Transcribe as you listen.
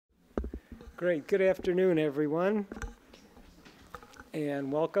Great. Good afternoon, everyone,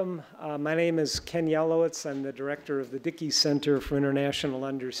 and welcome. My name is Ken Yelowitz. I'm the director of the Dickey Center for International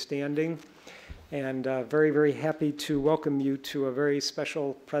Understanding, and very, very happy to welcome you to a very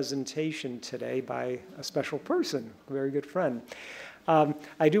special presentation today by a special person, a very good friend.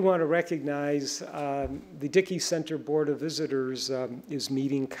 I do want to recognize the Dickey Center Board of Visitors is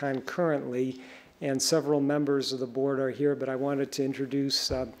meeting concurrently, and several members of the board are here, but I wanted to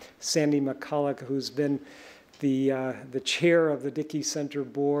introduce Sandy McCulloch, who's been the chair of the Dickey Center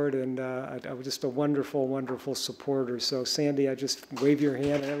Board, and just a wonderful, wonderful supporter. So Sandy, I just wave your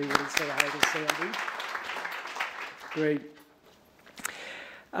hand and everybody say hi to Sandy.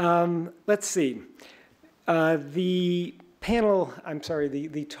 Great. Let's see. The panel,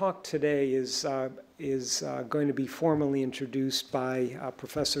 the talk today is going to be formally introduced by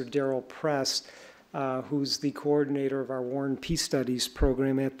Professor Darrell Press, who's the coordinator of our War and Peace Studies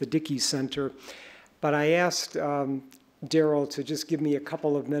program at the Dickey Center. But I asked Darrell to just give me a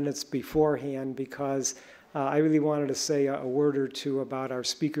couple of minutes beforehand because I really wanted to say a word or two about our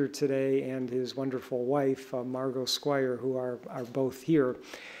speaker today and his wonderful wife, Margot Squire, who are both here.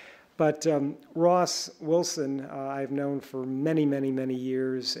 But Ross Wilson, I've known for many, many, many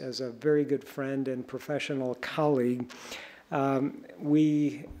years as a very good friend and professional colleague.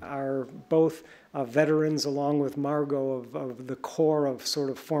 We are both veterans, along with Margot, of the core of sort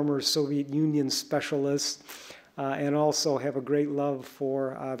of former Soviet Union specialists, and also have a great love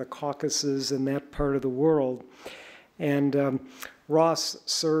for the Caucasus and that part of the world. And Ross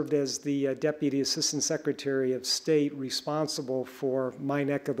served as the Deputy Assistant Secretary of State responsible for my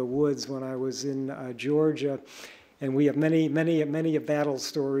neck of the woods when I was in Georgia. And we have many a battle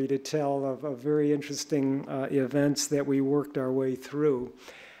story to tell of very interesting events that we worked our way through.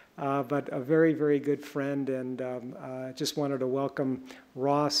 But a very, very good friend, and just wanted to welcome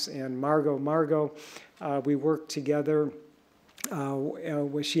Ross and Margot. Margot, we worked together.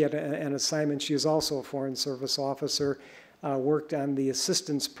 She had an assignment. She is also a Foreign Service officer, worked on the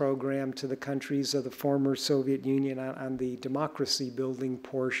assistance program to the countries of the former Soviet Union on the democracy building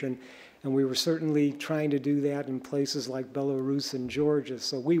portion. And we were certainly trying to do that in places like Belarus and Georgia,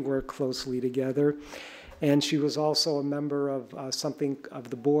 so we worked closely together. And she was also a member of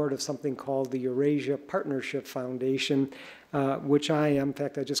the board of something called the Eurasia Partnership Foundation, which I am. In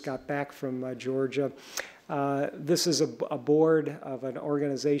fact, I just got back from Georgia. This is a board of an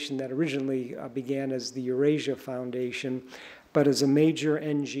organization that originally began as the Eurasia Foundation, but is a major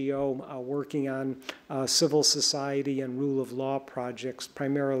NGO working on civil society and rule of law projects,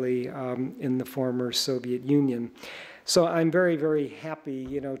 primarily in the former Soviet Union. So I'm very, very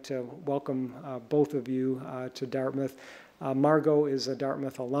happy, to welcome both of you to Dartmouth. Margot is a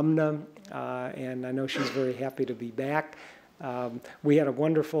Dartmouth alumna, and I know she's very happy to be back. We had a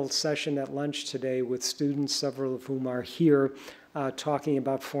wonderful session at lunch today with students, several of whom are here, talking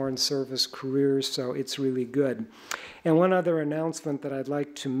about foreign service careers, so it's really good. And one other announcement that I'd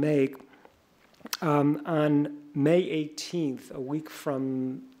like to make, on May 18th, a week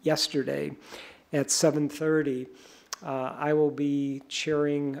from yesterday, at 7:30, I will be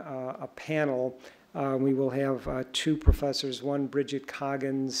chairing a panel. We will have two professors, one Bridget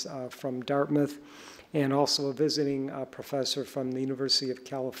Coggins from Dartmouth, and also a visiting professor from the University of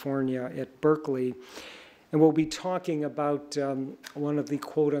California at Berkeley. And we'll be talking about one of the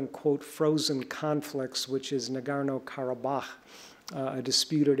quote-unquote frozen conflicts, which is Nagorno-Karabakh, a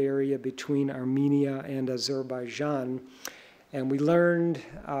disputed area between Armenia and Azerbaijan. And we learned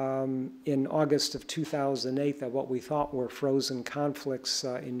in August of 2008 that what we thought were frozen conflicts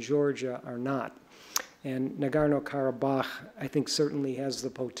in Georgia are not. And Nagorno-Karabakh, I think, certainly has the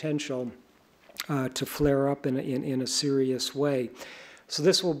potential to flare up in a serious way. So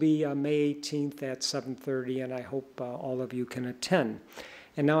this will be May 18th at 7:30, and I hope all of you can attend.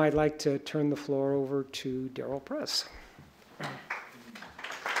 And now I'd like to turn the floor over to Darrell Press.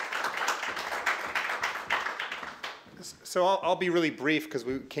 So I'll be really brief because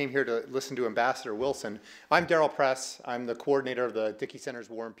we came here to listen to Ambassador Wilson. I'm Darrell Press. I'm the coordinator of the Dickey Center's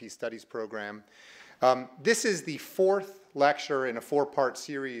War and Peace Studies program. This is the fourth lecture in a four-part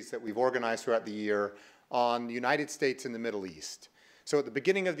series that we've organized throughout the year on the United States and the Middle East. So at the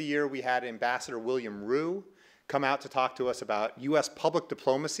beginning of the year, we had Ambassador William Rue come out to talk to us about U.S. public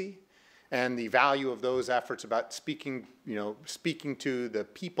diplomacy and the value of those efforts about speaking to the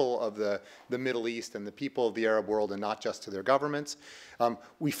people of the Middle East and the people of the Arab world and not just to their governments.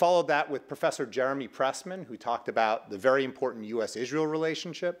 We followed that with Professor Jeremy Pressman, who talked about the very important U.S.-Israel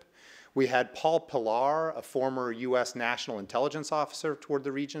relationship. We had Paul Pillar, a former U.S. National Intelligence Officer toward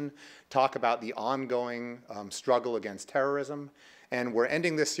the region, talk about the ongoing struggle against terrorism. And we're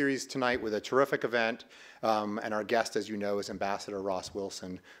ending this series tonight with a terrific event. And our guest, as you know, is Ambassador Ross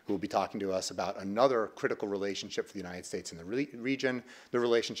Wilson, who will be talking to us about another critical relationship for the United States and the region, the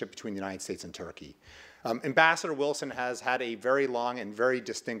relationship between the United States and Turkey. Ambassador Wilson has had a very long and very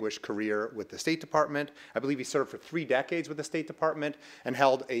distinguished career with the State Department. I believe he served for 3 decades with the State Department and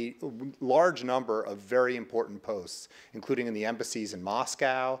held a large number of very important posts, including in the embassies in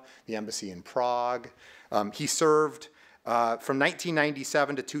Moscow, the embassy in Prague. He served from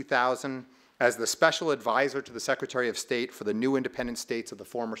 1997 to 2000 as the special advisor to the Secretary of State for the new independent states of the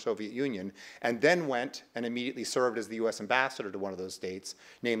former Soviet Union, and then went and immediately served as the U.S. ambassador to one of those states,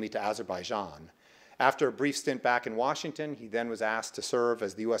 namely to Azerbaijan. After a brief stint back in Washington, he then was asked to serve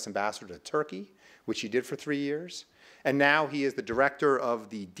as the U.S. ambassador to Turkey, which he did for 3 years. And now he is the director of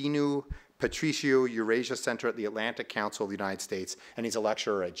the Dinu Patriciu Eurasia Center at the Atlantic Council of the United States, and he's a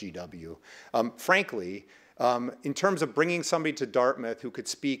lecturer at GW. Frankly, in terms of bringing somebody to Dartmouth who could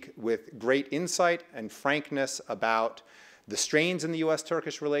speak with great insight and frankness about the strains in the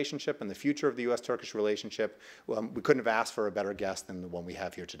U.S.-Turkish relationship and the future of the U.S.-Turkish relationship, we couldn't have asked for a better guest than the one we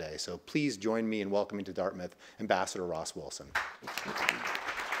have here today. So please join me in welcoming to Dartmouth Ambassador Ross Wilson.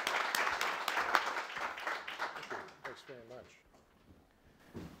 Thanks very much.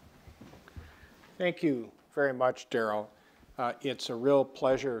 Thank you very much, Daryl. It's a real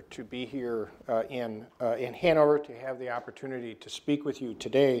pleasure to be here in Hanover, to have the opportunity to speak with you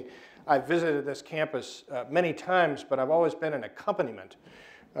today. I've visited this campus many times, but I've always been an accompaniment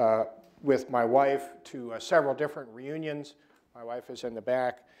with my wife to several different reunions. My wife is in the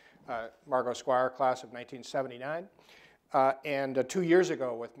back, Margot Squire, class of 1979. And 2 years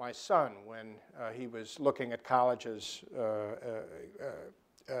ago with my son when he was looking at colleges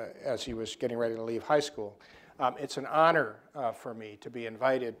as he was getting ready to leave high school. It's an honor for me to be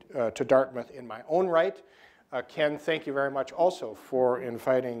invited to Dartmouth in my own right. Ken, thank you very much also for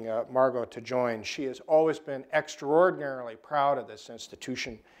inviting Margot to join. She has always been extraordinarily proud of this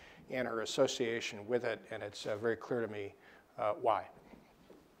institution and her association with it, and it's very clear to me why.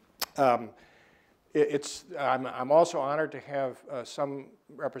 I'm also honored to have some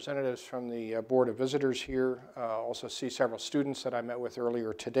representatives from the Board of Visitors here. Also see several students that I met with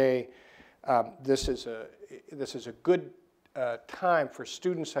earlier today. This is a good time for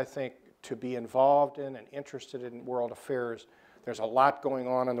students, I think, to be involved in and interested in world affairs. There's a lot going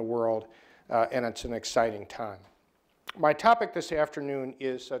on in the world, and it's an exciting time. My topic this afternoon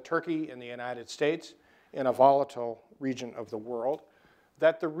is Turkey and the United States in a volatile region of the world.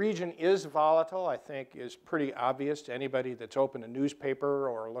 That the region is volatile, I think, is pretty obvious to anybody that's opened a newspaper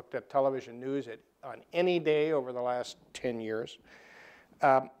or looked at television news on any day over the last 10 years.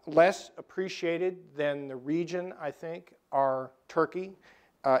 Less appreciated than the region, I think, are Turkey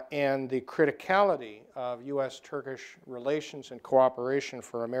and the criticality of U.S.-Turkish relations and cooperation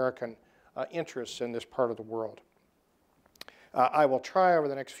for American interests in this part of the world. I will try over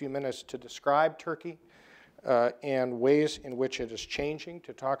the next few minutes to describe Turkey and ways in which it is changing,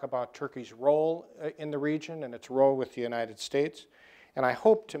 to talk about Turkey's role in the region and its role with the United States. And I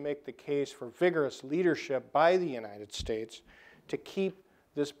hope to make the case for vigorous leadership by the United States to keep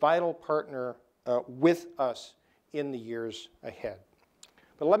this vital partner with us in the years ahead.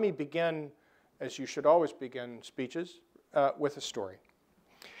 But let me begin, as you should always begin speeches, with a story.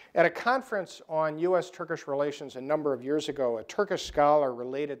 At a conference on U.S.-Turkish relations a number of years ago, a Turkish scholar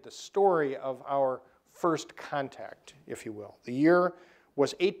related the story of our first contact, if you will. The year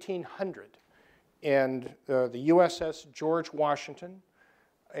was 1800, and the USS George Washington,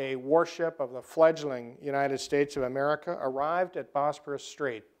 a warship of the fledgling United States of America, arrived at Bosporus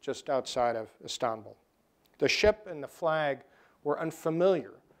Strait just outside of Istanbul. The ship and the flag were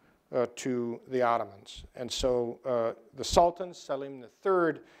unfamiliar to the Ottomans, and so the Sultan, Selim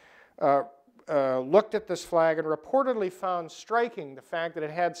III, looked at this flag and reportedly found striking the fact that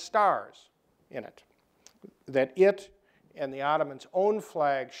it had stars in it, that it and the Ottomans' own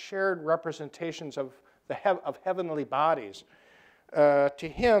flag shared representations of heavenly bodies. To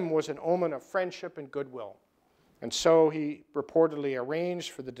him was an omen of friendship and goodwill. And so he reportedly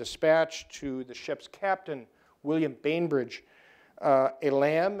arranged for the dispatch to the ship's captain, William Bainbridge, a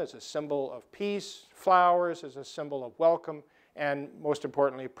lamb as a symbol of peace, flowers as a symbol of welcome, and most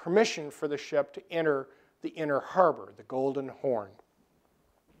importantly, permission for the ship to enter the inner harbor, the Golden Horn.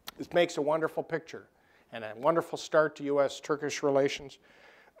 This makes a wonderful picture and a wonderful start to U.S.-Turkish relations.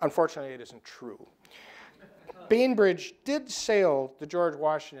 Unfortunately, it isn't true. Bainbridge did sail the George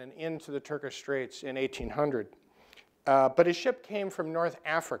Washington into the Turkish Straits in 1800, but his ship came from North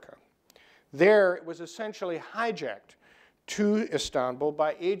Africa. There, it was essentially hijacked to Istanbul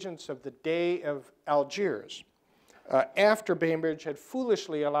by agents of the Dey of Algiers. after Bainbridge had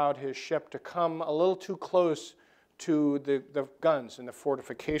foolishly allowed his ship to come a little too close to the guns and the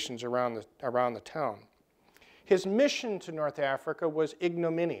fortifications around the town. His mission to North Africa was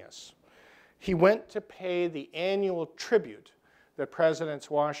ignominious. He went to pay the annual tribute that Presidents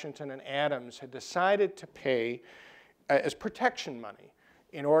Washington and Adams had decided to pay as protection money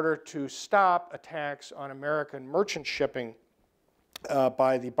in order to stop attacks on American merchant shipping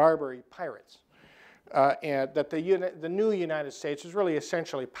by the Barbary pirates. And that the new United States was really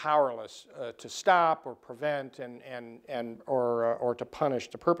essentially powerless to stop or prevent or to punish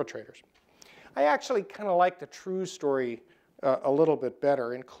the perpetrators. I actually kind of like the true story a little bit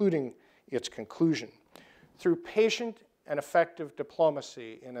better, including its conclusion. Through patient and effective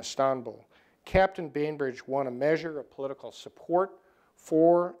diplomacy in Istanbul, Captain Bainbridge won a measure of political support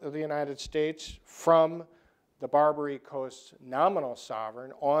for the United States from the Barbary Coast's nominal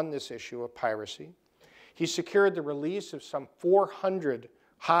sovereign on this issue of piracy. He secured the release of some 400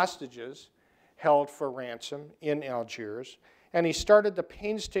 hostages held for ransom in Algiers, and he started the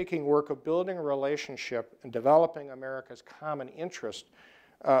painstaking work of building a relationship and developing America's common interest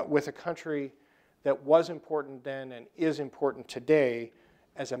with a country that was important then and is important today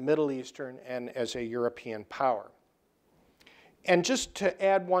as a Middle Eastern and as a European power. And just to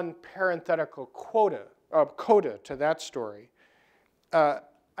add one parenthetical coda to that story, I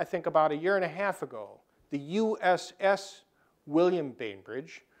think about a year and a half ago, the USS William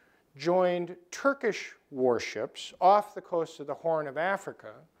Bainbridge joined Turkish warships off the coast of the Horn of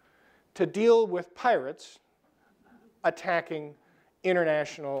Africa to deal with pirates attacking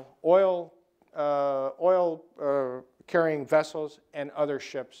international oil carrying vessels and other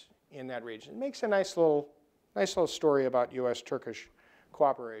ships in that region. It makes a nice little story about U.S.-Turkish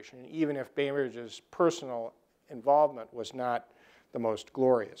cooperation, even if Bainbridge's personal involvement was not the most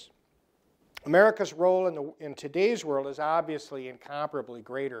glorious. America's role in today's world is obviously incomparably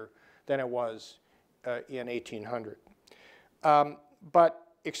greater than it was in 1800. But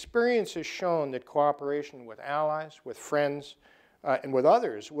experience has shown that cooperation with allies, with friends, and with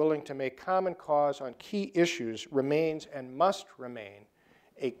others willing to make common cause on key issues remains and must remain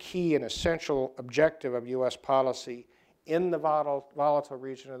a key and essential objective of U.S. policy in the volatile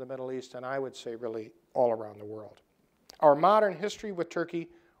region of the Middle East, and I would say really all around the world. Our modern history with Turkey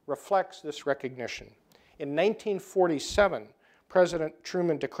reflects this recognition. In 1947, President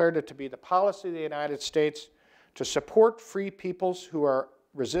Truman declared it to be the policy of the United States to support free peoples who are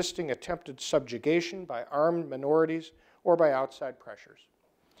resisting attempted subjugation by armed minorities or by outside pressures.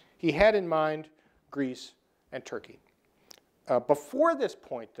 He had in mind Greece and Turkey. Before this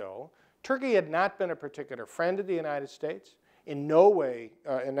point, though, Turkey had not been a particular friend of the United States. In no way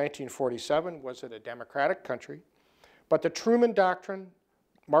in 1947 was it a democratic country. But the Truman Doctrine,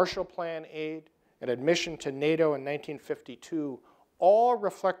 Marshall Plan aid, and admission to NATO in 1952 all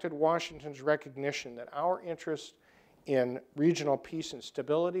reflected Washington's recognition that our interest in regional peace and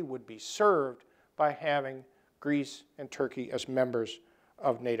stability would be served by having Greece and Turkey as members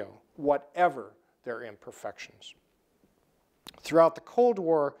of NATO, whatever their imperfections. Throughout the Cold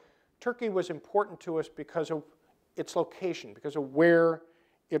War, Turkey was important to us because of its location, because of where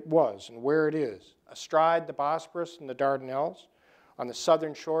it was and where it is, astride the Bosporus and the Dardanelles, on the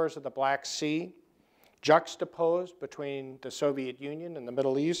southern shores of the Black Sea, juxtaposed between the Soviet Union and the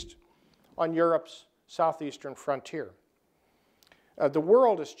Middle East, on Europe's southeastern frontier. The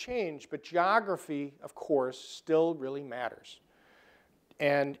world has changed, but geography, of course, still really matters.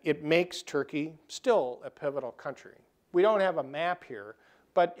 And it makes Turkey still a pivotal country. We don't have a map here,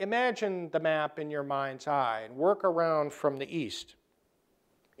 but imagine the map in your mind's eye and work around from the east.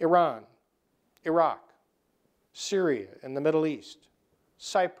 Iran, Iraq, Syria in the Middle East,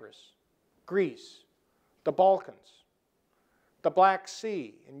 Cyprus, Greece, the Balkans, the Black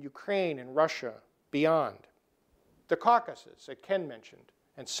Sea in Ukraine and Russia beyond, the Caucasus that Ken mentioned,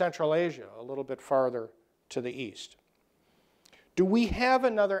 and Central Asia a little bit farther to the east. Do we have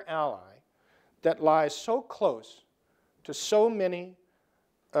another ally that lies so close to so many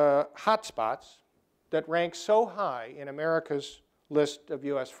hotspots that rank so high in America's list of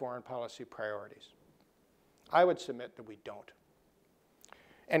U.S. foreign policy priorities? I would submit that we don't.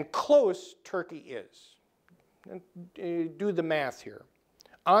 And close Turkey is. And do the math here.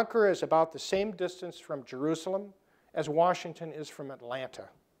 Ankara is about the same distance from Jerusalem as Washington is from Atlanta,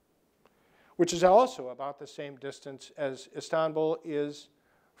 which is also about the same distance as Istanbul is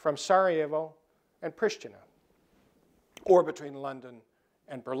from Sarajevo and Pristina, or between London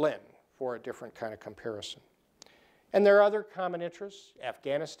and Berlin, for a different kind of comparison. And there are other common interests: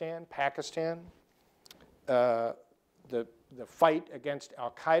 Afghanistan, Pakistan, the the fight against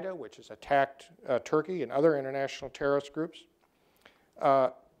Al-Qaeda, which has attacked Turkey and other international terrorist groups,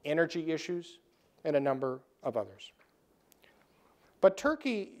 energy issues, and a number of others. But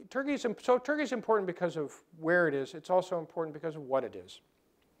Turkey's important because of where it is. It's also important because of what it is.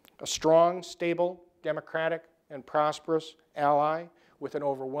 A strong, stable, democratic, and prosperous ally with an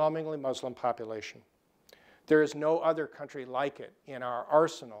overwhelmingly Muslim population. There is no other country like it in our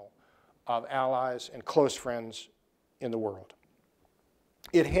arsenal of allies and close friends in the world.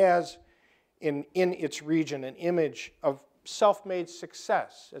 It has in its region an image of self-made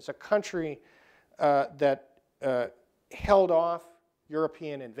success as a country that held off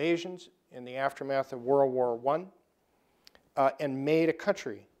European invasions in the aftermath of World War I and made a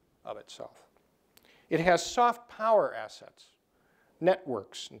country of itself. It has soft power assets,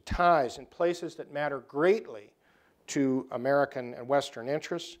 networks and ties in places that matter greatly to American and Western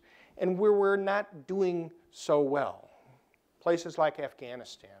interests and where we're not doing so well. Places like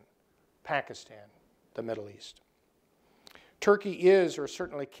Afghanistan, Pakistan, the Middle East. Turkey is, or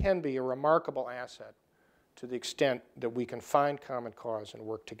certainly can be, a remarkable asset to the extent that we can find common cause and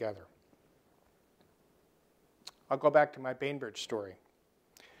work together. I'll go back to my Bainbridge story.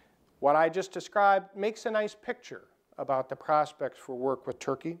 What I just described makes a nice picture about the prospects for work with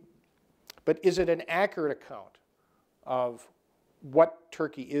Turkey, but is it an accurate account of what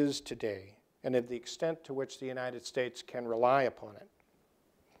Turkey is today and of the extent to which the United States can rely upon it?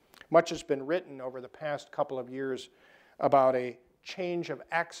 Much has been written over the past couple of years about a change of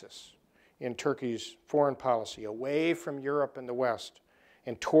axis in Turkey's foreign policy, away from Europe and the West,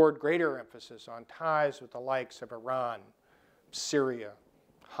 and toward greater emphasis on ties with the likes of Iran, Syria,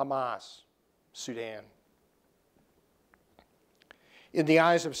 Hamas, Sudan. In the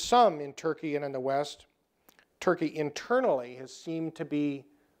eyes of some in Turkey and in the West, Turkey internally has seemed to be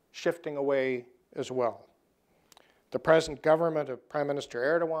shifting away as well. The present government of Prime Minister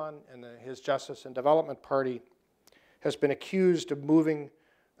Erdogan and his Justice and Development Party has been accused of moving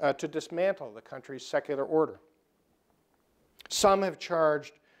to dismantle the country's secular order. Some have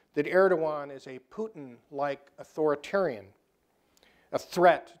charged that Erdogan is a Putin-like authoritarian, a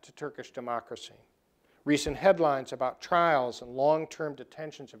threat to Turkish democracy. Recent headlines about trials and long-term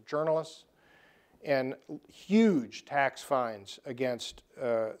detentions of journalists and huge tax fines against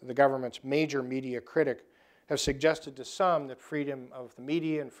the government's major media critic have suggested to some that freedom of the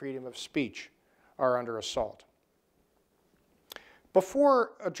media and freedom of speech are under assault.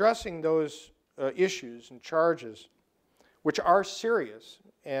 Before addressing those issues and charges, which are serious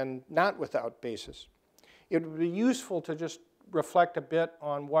and not without basis, it would be useful to just reflect a bit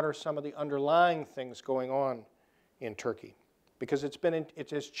on what are some of the underlying things going on in Turkey, because it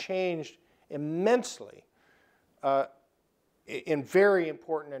has changed immensely in very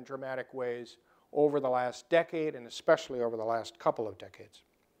important and dramatic ways over the last decade and especially over the last couple of decades.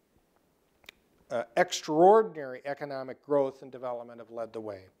 Extraordinary economic growth and development have led the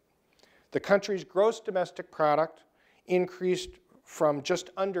way. The country's gross domestic product increased from just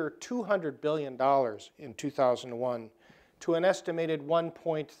under $200 billion in 2001 to an estimated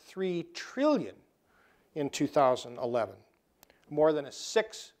 $1.3 trillion in 2011, more than a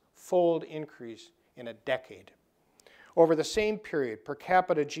six-fold increase in a decade. Over the same period, per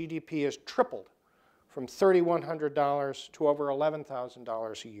capita GDP has tripled from $3,100 to over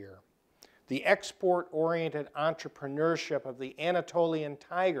 $11,000 a year. The export-oriented entrepreneurship of the Anatolian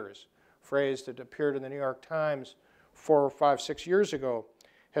Tigers, phrase that appeared in the New York Times 4 or 5, 6 years ago,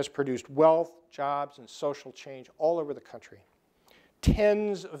 has produced wealth, jobs, and social change all over the country.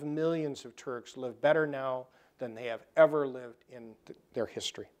 Tens of millions of Turks live better now than they have ever lived in their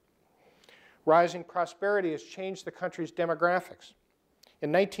history. Rising prosperity has changed the country's demographics.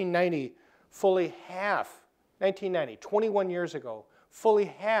 In 1990, 21 years ago, fully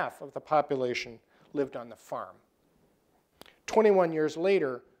half of the population lived on the farm. 21 years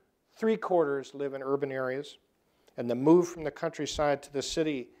later, 3/4 live in urban areas, and the move from the countryside to the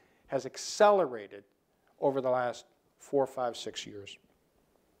city has accelerated over the last 4, 5, 6 years.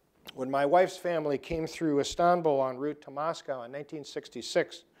 When my wife's family came through Istanbul en route to Moscow in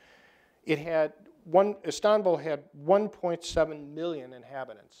 1966, Istanbul had 1.7 million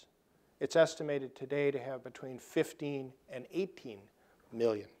inhabitants. It's estimated today to have between 15 and 18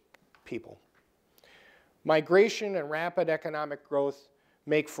 million people. Migration and rapid economic growth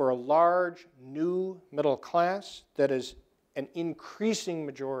make for a large new middle class that is an increasing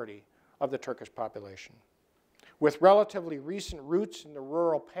majority of the Turkish population. With relatively recent roots in the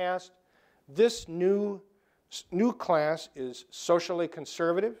rural past, this new class is socially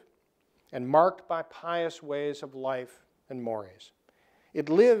conservative and marked by pious ways of life and mores. It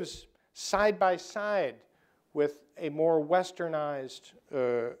lives side by side with a more westernized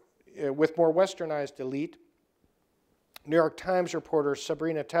elite. New York Times reporter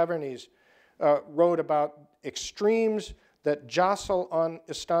Sabrina Tavernies wrote about extremes that jostle on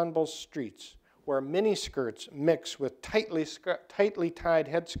Istanbul's streets, where miniskirts mix with tightly tied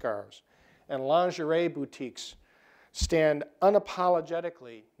headscarves, and lingerie boutiques stand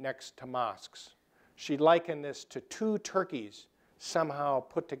unapologetically next to mosques. She likened this to two Turkeys somehow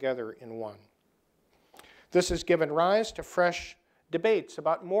put together in one. This has given rise to fresh debates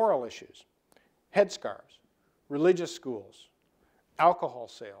about moral issues, headscarves, religious schools, alcohol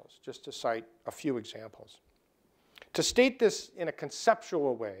sales, just to cite a few examples. To state this in a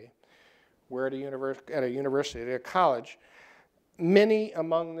conceptual way, we're at a university, at a college, many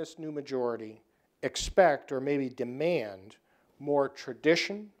among this new majority expect or maybe demand more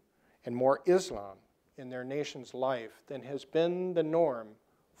tradition and more Islam in their nation's life than has been the norm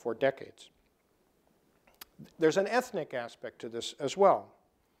for decades. There's an ethnic aspect to this as well.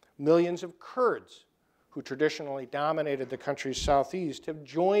 Millions of Kurds, who traditionally dominated the country's southeast, have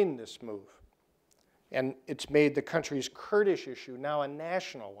joined this move. And it's made the country's Kurdish issue now a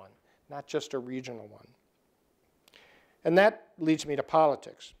national one, not just a regional one. And that leads me to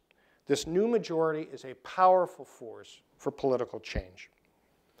politics. This new majority is a powerful force for political change.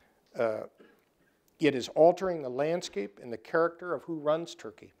 It is altering the landscape and the character of who runs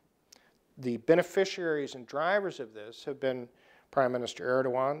Turkey. The beneficiaries and drivers of this have been Prime Minister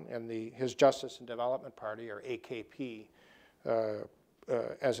Erdogan and his Justice and Development Party, or AKP,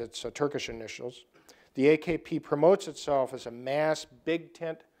 as its Turkish initials. The AKP promotes itself as a mass, big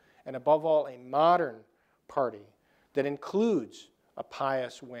tent, and above all, a modern party that includes a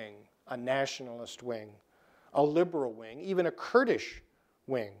pious wing, a nationalist wing, a liberal wing, even a Kurdish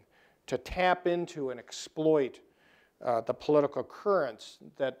wing, to tap into and exploit the political currents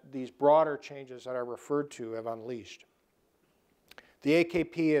that these broader changes that I referred to have unleashed. The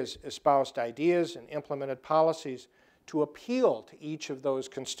AKP has espoused ideas and implemented policies to appeal to each of those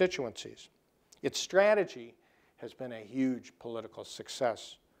constituencies. Its strategy has been a huge political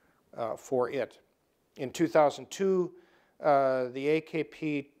success for it. In 2002, the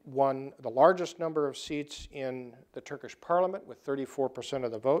AKP won the largest number of seats in the Turkish parliament with 34%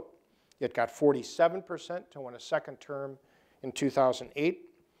 of the vote. It got 47% to win a second term in 2008,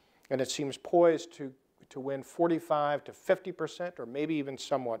 and it seems poised to win 45 to 50%, or maybe even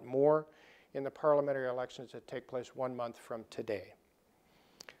somewhat more, in the parliamentary elections that take place 1 month from today.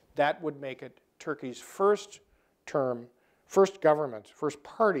 That would make it Turkey's first government, first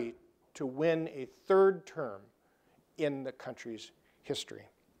party to win a third term in the country's history.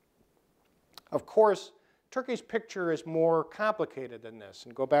 Of course, Turkey's picture is more complicated than this,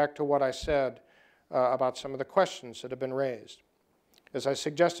 and go back to what I said about some of the questions that have been raised. As I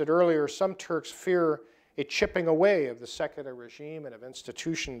suggested earlier, some Turks fear a chipping away of the secular regime and of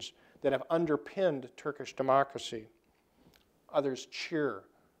institutions that have underpinned Turkish democracy. Others cheer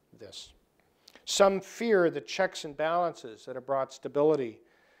this. Some fear that checks and balances that have brought stability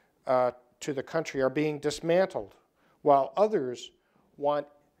to the country are being dismantled, while others want,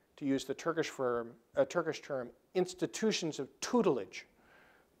 to use the Turkish term, institutions of tutelage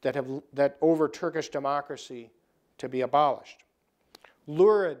that over Turkish democracy to be abolished.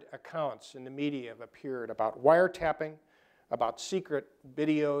 Lurid accounts in the media have appeared about wiretapping, about secret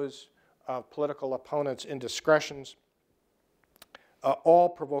videos of political opponents' indiscretions, all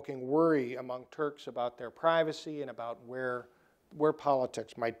provoking worry among Turks about their privacy and about where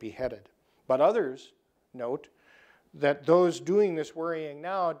politics might be headed. But others note that those doing this worrying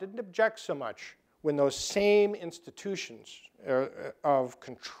now didn't object so much when those same institutions of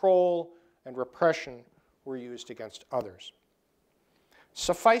control and repression were used against others.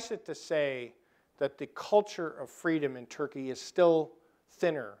 Suffice it to say that the culture of freedom in Turkey is still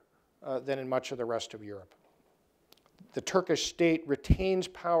thinner than in much of the rest of Europe. The Turkish state retains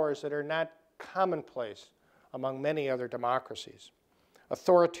powers that are not commonplace among many other democracies.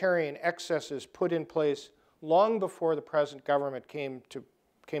 Authoritarian excesses put in place long before the present government came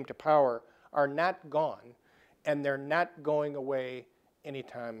to power are not gone, and they're not going away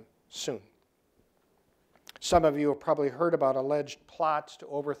anytime soon. Some of you have probably heard about alleged plots to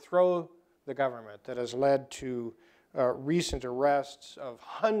overthrow the government that has led to recent arrests of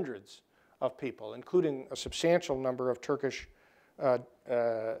hundreds of people, including a substantial number of Turkish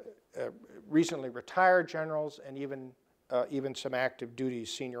recently retired generals and even some active duty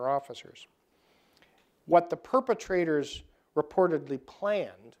senior officers. What the perpetrators reportedly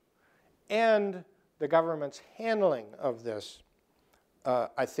planned and the government's handling of this,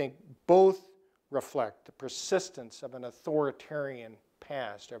 I think, both reflect the persistence of an authoritarian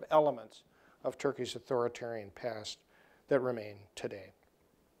past, of elements of Turkey's authoritarian past that remain today.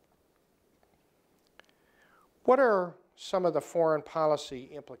 What are some of the foreign policy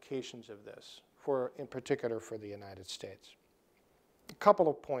implications of this, in particular for the United States? A couple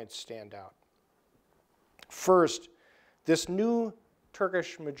of points stand out. First, this new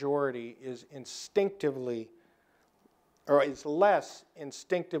Turkish majority is less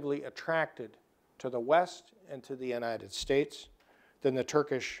instinctively attracted to the West and to the United States than the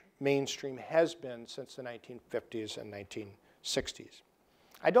Turkish mainstream has been since the 1950s and 1960s.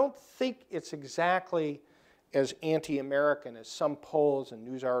 I don't think it's exactly as anti-American as some polls and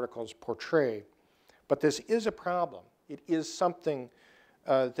news articles portray, but this is a problem. It is something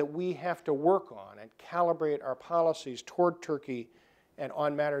that we have to work on and calibrate our policies toward Turkey and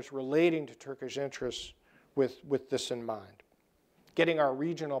on matters relating to Turkish interests with this in mind. Getting our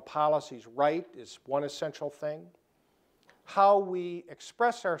regional policies right is one essential thing. How we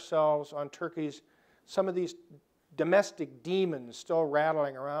express ourselves on some of these domestic demons still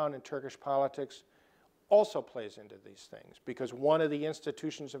rattling around in Turkish politics also plays into these things, because one of the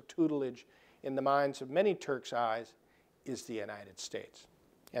institutions of tutelage in the minds of many Turks' eyes is the United States.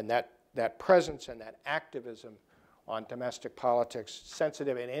 And that presence and that activism on domestic politics,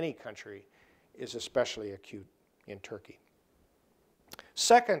 sensitive in any country, is especially acute in Turkey.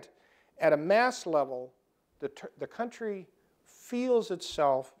 Second, at a mass level, the country feels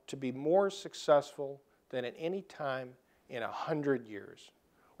itself to be more successful than at any time in 100 years,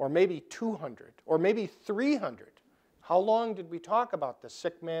 or maybe 200, or maybe 300. How long did we talk about the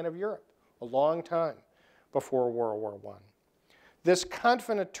sick man of Europe? A long time before World War I. This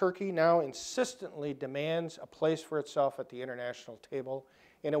confident Turkey now insistently demands a place for itself at the international table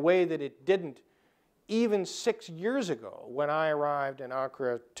in a way that it didn't even 6 years ago when I arrived in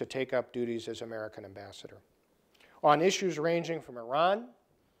Ankara to take up duties as American ambassador. On issues ranging from Iran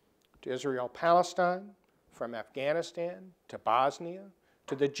to Israel-Palestine, from Afghanistan to Bosnia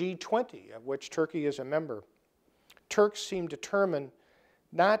to the G20, of which Turkey is a member, Turks seem determined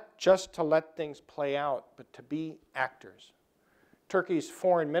not just to let things play out, but to be actors. Turkey's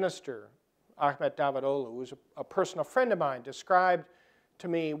foreign minister, Ahmet Davutoğlu, who was a personal friend of mine, described to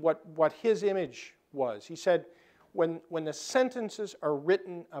me what his image was. He said, when the sentences are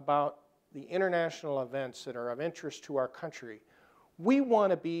written about the international events that are of interest to our country, we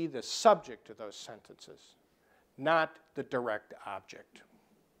want to be the subject of those sentences, not the direct object.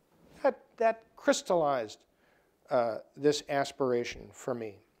 That crystallized this aspiration for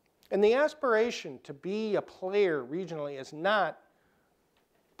me. And the aspiration to be a player regionally is not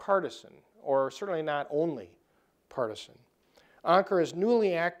partisan, or certainly not only partisan. Ankara's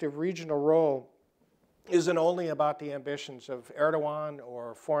newly active regional role isn't only about the ambitions of Erdogan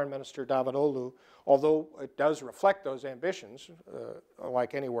or Foreign Minister Davutoğlu, although it does reflect those ambitions,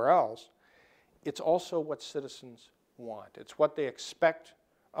 like anywhere else. It's also what citizens want. It's what they expect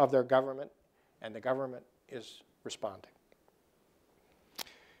of their government, and the government is responding.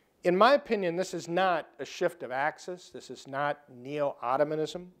 In my opinion, this is not a shift of axis. This is not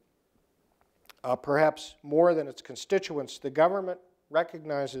neo-Ottomanism. Perhaps more than its constituents, the government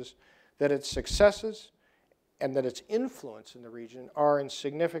recognizes that its successes and that its influence in the region are in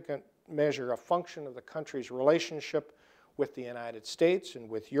significant measure a function of the country's relationship with the United States and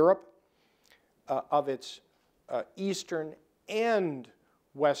with Europe, of its Eastern and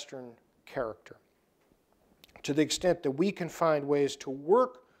Western character. To the extent that we can find ways to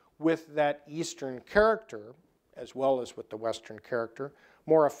work with that Eastern character, as well as with the Western character,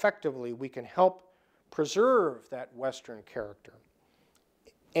 more effectively, we can help preserve that Western character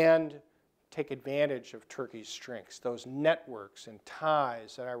and take advantage of Turkey's strengths, those networks and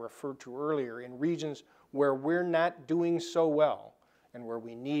ties that I referred to earlier in regions where we're not doing so well and where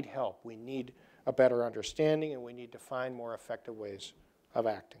we need help. We need a better understanding, and we need to find more effective ways of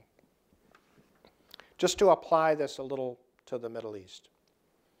acting. Just to apply this a little to the Middle East.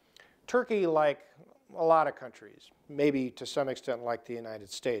 Turkey, like a lot of countries, maybe to some extent like the United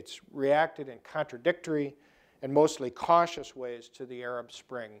States, reacted in contradictory and mostly cautious ways to the Arab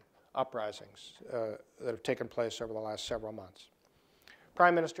Spring uprisings that have taken place over the last several months.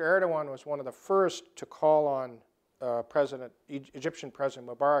 Prime Minister Erdogan was one of the first to call on Egyptian President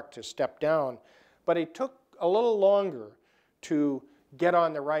Mubarak to step down, but it took a little longer to get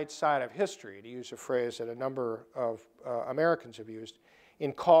on the right side of history, to use a phrase that a number of Americans have used,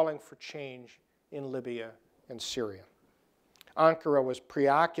 in calling for change in Libya and Syria. Ankara was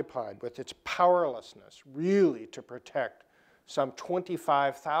preoccupied with its powerlessness, really, to protect some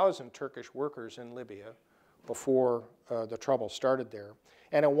 25,000 Turkish workers in Libya before the trouble started there.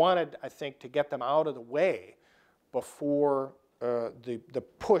 And it wanted, I think, to get them out of the way before the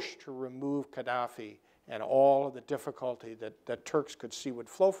push to remove Gaddafi and all of the difficulty that Turks could see would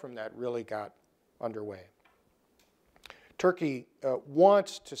flow from that really got underway. Turkey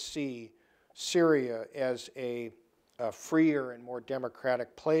wants to see Syria as a freer and more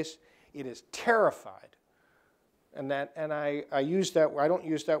democratic place. It is terrified, and I use that. I don't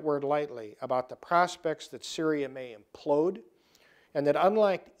use that word lightly, about the prospects that Syria may implode, and that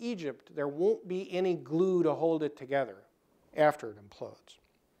unlike Egypt, there won't be any glue to hold it together after it implodes,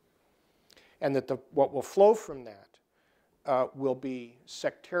 and that what will flow from that will be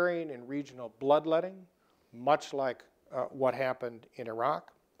sectarian and regional bloodletting, much like what happened in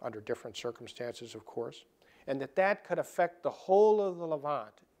Iraq, under different circumstances, of course, and that could affect the whole of the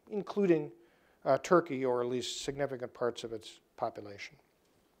Levant, including Turkey, or at least significant parts of its population.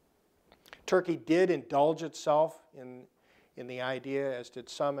 Turkey did indulge itself in the idea, as did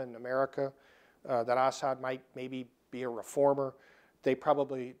some in America, that Assad might maybe be a reformer.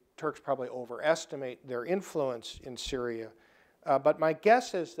 Turks probably overestimate their influence in Syria. But my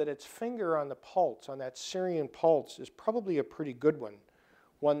guess is that its finger on the pulse, on that Syrian pulse, is probably a pretty good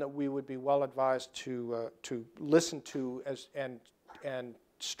one that we would be well advised to listen to and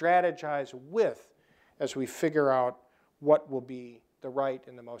strategize with as we figure out what will be the right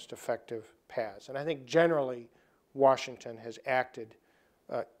and the most effective paths. And I think generally Washington has acted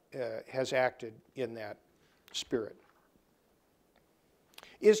in that spirit.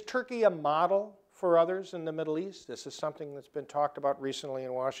 Is Turkey a model for others in the Middle East? This is something that's been talked about recently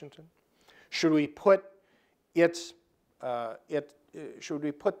in Washington. Should we put this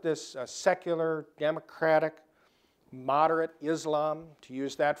secular, democratic, moderate Islam, to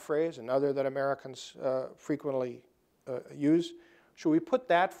use that phrase, another that Americans frequently use, should we put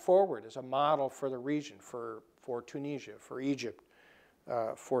that forward as a model for the region, for Tunisia, for Egypt,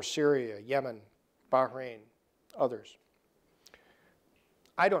 for Syria, Yemen, Bahrain, others?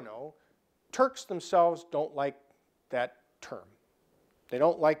 I don't know. Turks themselves don't like that term. They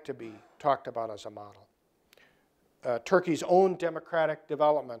don't like to be talked about as a model. Turkey's own democratic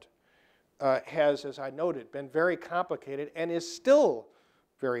development has, as I noted, been very complicated and is still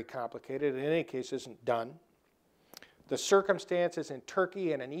very complicated, in any case isn't done. The circumstances in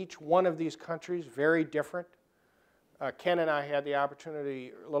Turkey and in each one of these countries very different. Ken and I had the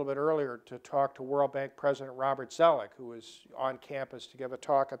opportunity a little bit earlier to talk to World Bank President Robert Zoellick, who was on campus to give a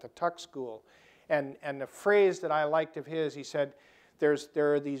talk at the Tuck School. And the phrase that I liked of his, he said, there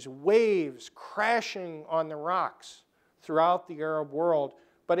are these waves crashing on the rocks throughout the Arab world,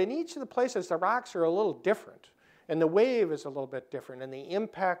 but in each of the places, the rocks are a little different, and the wave is a little bit different, and the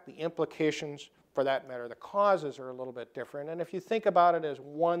impact, the implications, for that matter, the causes are a little bit different. And if you think about it as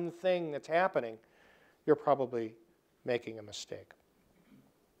one thing that's happening, you're probably making a mistake.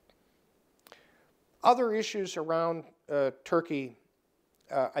 Other issues around Turkey,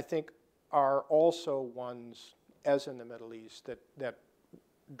 I think, are also ones, as in the Middle East, that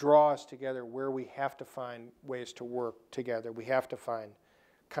draw us together, where we have to find ways to work together. We have to find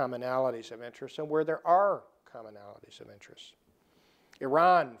commonalities of interest, and where there are commonalities of interest.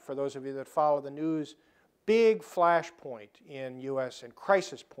 Iran, for those of you that follow the news, big flashpoint in U.S. and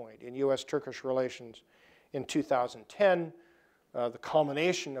crisis point in U.S.-Turkish relations in 2010, the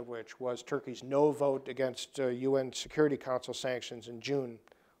culmination of which was Turkey's no vote against UN Security Council sanctions in June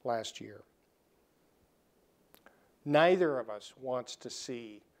last year. Neither of us wants to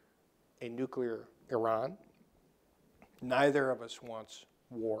see a nuclear Iran. Neither of us wants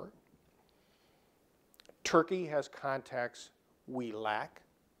war. Turkey has contacts we lack.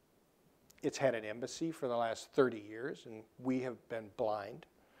 It's had an embassy for the last 30 years, and we have been blind.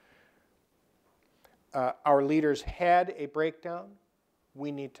 Our leaders had a breakdown.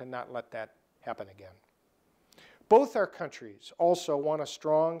 We need to not let that happen again. Both our countries also want a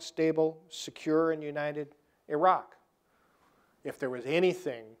strong, stable, secure, and united Iraq. If there was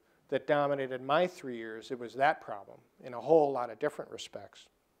anything that dominated my 3 years, it was that problem in a whole lot of different respects.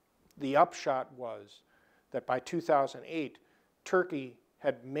 The upshot was that by 2008, Turkey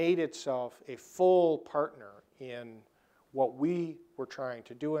had made itself a full partner in what we were trying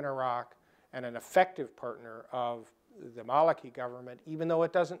to do in Iraq, and an effective partner of the Maliki government, even though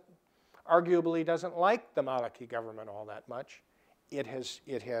it arguably doesn't like the Maliki government all that much. It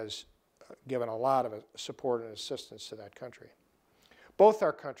has given a lot of support and assistance to that country. Both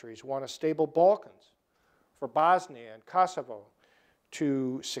our countries want a stable Balkans for Bosnia and Kosovo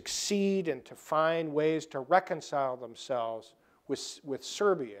to succeed and to find ways to reconcile themselves with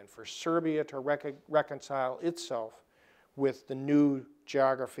Serbia, and for Serbia to reconcile itself with the new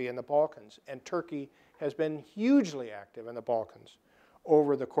geography in the Balkans. And Turkey has been hugely active in the Balkans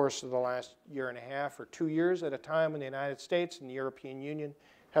over the course of the last year and a half or 2 years at a time when the United States and the European Union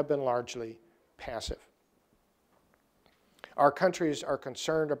have been largely passive. Our countries are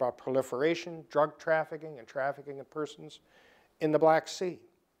concerned about proliferation, drug trafficking, and trafficking of persons in the Black Sea,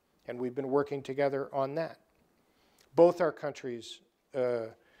 and we've been working together on that. Both our countries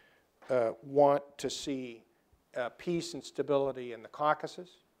want to see peace and stability in the Caucasus,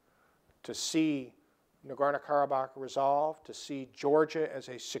 to see Nagorno-Karabakh resolved, to see Georgia as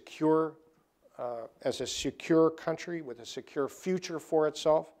a secure country with a secure future for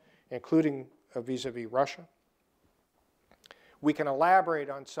itself, including vis-a-vis Russia. We can elaborate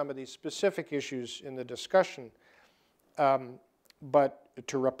on some of these specific issues in the discussion, but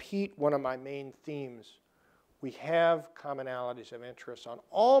to repeat one of my main themes, we have commonalities of interest on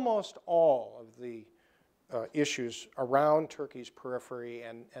almost all of the issues around Turkey's periphery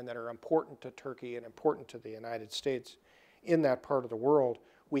and that are important to Turkey and important to the United States in that part of the world.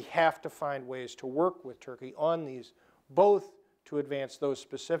 We have to find ways to work with Turkey on these, both to advance those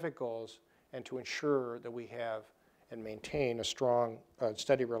specific goals and to ensure that we have and maintain a strong,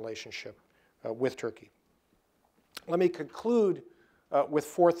 steady relationship with Turkey. Let me conclude with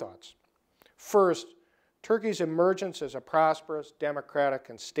 4 thoughts. First, Turkey's emergence as a prosperous, democratic,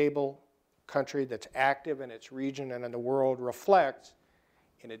 and stable country that's active in its region and in the world reflects,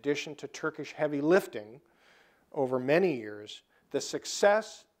 in addition to Turkish heavy lifting over many years, the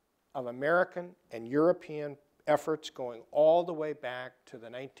success of American and European efforts going all the way back to the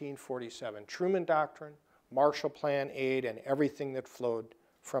 1947 Truman Doctrine, Marshall Plan aid, and everything that flowed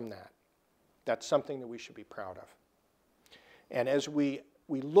from that. That's something that we should be proud of. And as we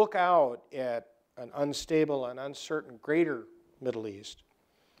look out at an unstable and uncertain greater Middle East,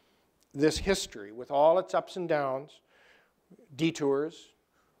 this history, with all its ups and downs, detours,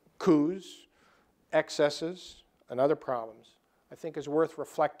 coups, excesses, and other problems, I think is worth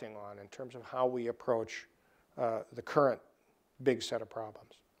reflecting on in terms of how we approach the current big set of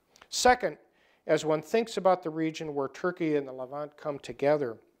problems. Second, as one thinks about the region where Turkey and the Levant come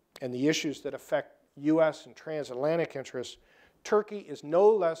together and the issues that affect U.S. and transatlantic interests, Turkey is no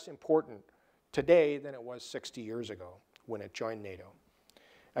less important today than it was 60 years ago when it joined NATO.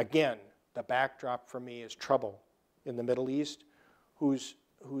 Again, the backdrop for me is trouble in the Middle East, whose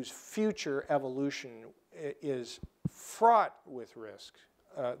future evolution is fraught with risks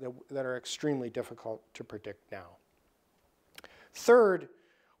that are extremely difficult to predict now. Third,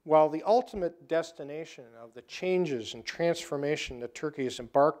 while the ultimate destination of the changes and transformation that Turkey has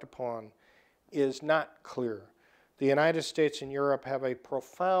embarked upon is not clear, the United States and Europe have a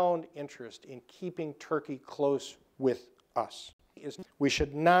profound interest in keeping Turkey close with us. We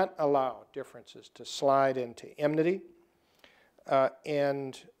should not allow differences to slide into enmity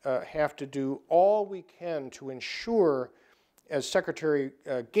and have to do all we can to ensure, as Secretary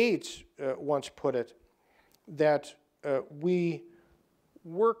Gates once put it, that we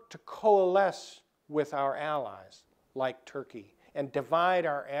work to coalesce with our allies, like Turkey, and divide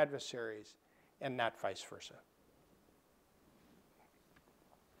our adversaries, and not vice versa.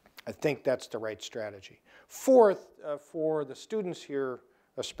 I think that's the right strategy. Fourth, for the students here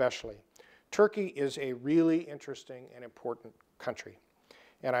especially, Turkey is a really interesting and important country,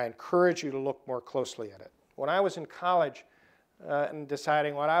 and I encourage you to look more closely at it. When I was in college and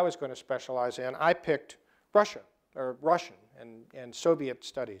deciding what I was going to specialize in, I picked Russia, or Russian and Soviet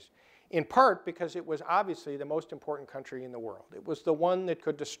studies, in part because it was obviously the most important country in the world. It was the one that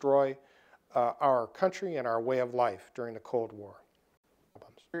could destroy our country and our way of life during the Cold War.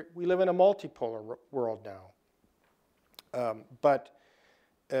 We live in a multipolar world now, but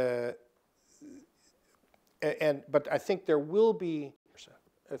I think there will be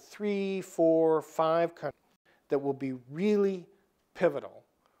 3, 4, 5 countries that will be really pivotal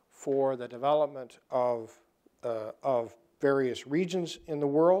for the development of various regions in the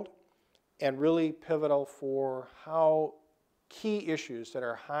world, and really pivotal for how key issues that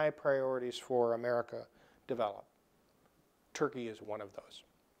are high priorities for America develop. Turkey is one of those.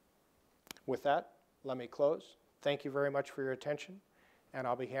 With that, let me close. Thank you very much for your attention, and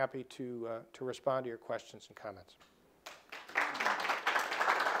I'll be happy to respond to your questions and comments.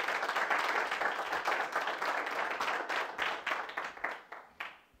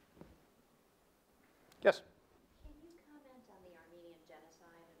 Yes? Can you comment on the Armenian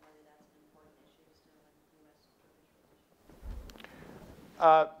genocide and whether that's an important issue still in U.S.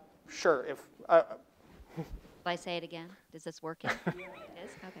 relations? Sure. Will I say it again? Is this working? It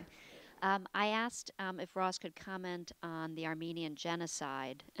is? Okay. I asked if Ross could comment on the Armenian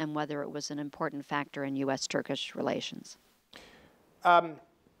genocide and whether it was an important factor in U.S.-Turkish relations.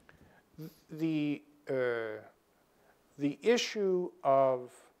 The the issue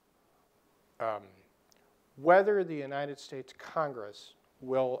of whether the United States Congress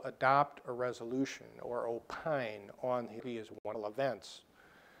will adopt a resolution or opine on these events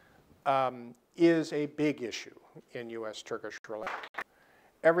is a big issue in U.S.-Turkish relations.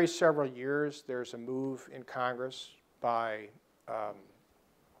 Every several years, there's a move in Congress by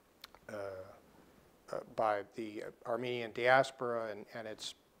the Armenian diaspora and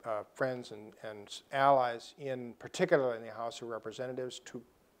its friends and allies, in particular in the House of Representatives, to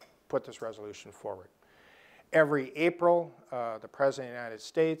put this resolution forward. Every April, the President of the United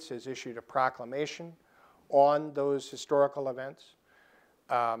States has issued a proclamation on those historical events,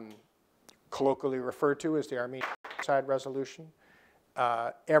 colloquially referred to as the Armenian Genocide Resolution.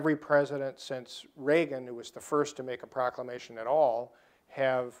 Every president since Reagan, who was the first to make a proclamation at all,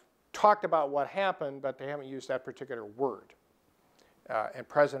 have talked about what happened, but they haven't used that particular word. And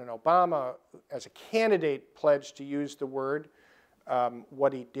President Obama, as a candidate, pledged to use the word.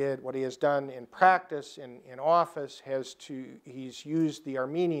 What he has done in practice, in office, he's used the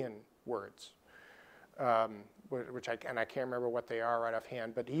Armenian words, which I can't remember what they are right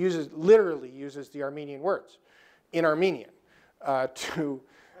offhand, but he literally uses the Armenian words in Armenian as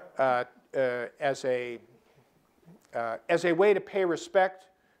a way to pay respect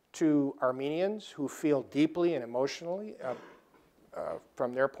to Armenians who feel deeply and emotionally,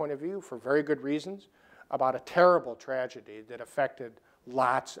 from their point of view, for very good reasons, about a terrible tragedy that affected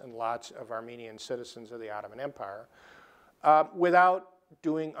lots and lots of Armenian citizens of the Ottoman Empire, without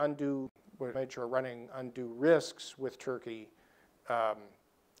doing undue damage or running undue risks with Turkey,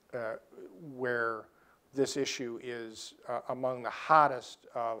 where this issue is among the hottest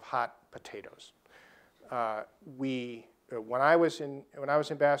of hot potatoes. When I was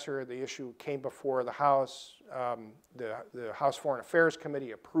ambassador, the issue came before the House. The House Foreign Affairs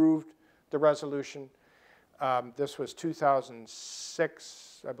Committee approved the resolution. This was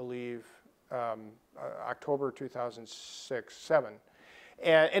 2006, I believe, October 2006-07.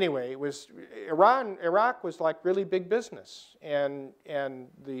 And anyway, Iraq was like really big business, and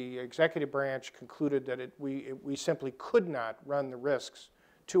the executive branch concluded that we simply could not run the risks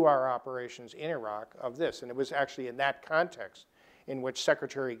to our operations in Iraq of this. And it was actually in that context in which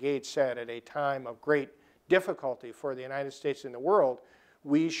Secretary Gates said, at a time of great difficulty for the United States and the world,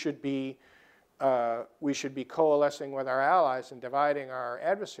 we should be coalescing with our allies and dividing our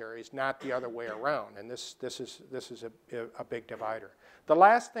adversaries, not the other way around. And this is a big divider. The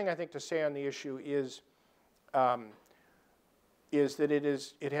last thing I think to say on the issue is that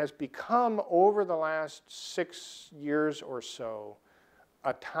it has become, over the last 6 years or so,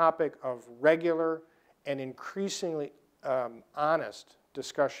 a topic of regular and increasingly honest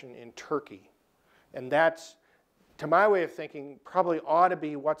discussion in Turkey. And that's, to my way of thinking, probably ought to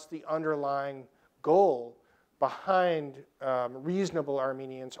be what's the underlying goal behind reasonable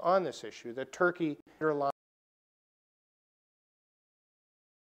Armenians on this issue, that Turkey underlies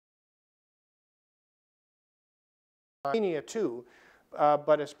Armenia too,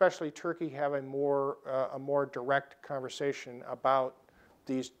 but especially Turkey have a more direct conversation about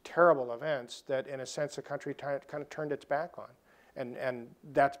these terrible events that, in a sense, the country kind of turned its back on. And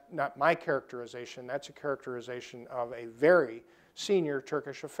that's not my characterization. That's a characterization of a very senior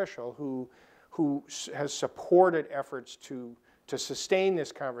Turkish official who has supported efforts to sustain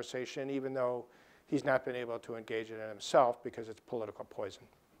this conversation, even though he's not been able to engage in it himself because it's political poison.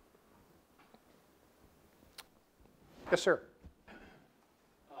 Yes, sir.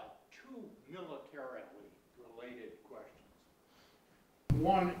 Two militarily related questions.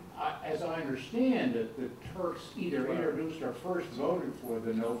 One, as I understand it, the Turks either introduced or first voted for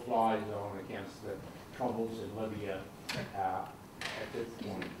the no-fly zone against the troubles in Libya at this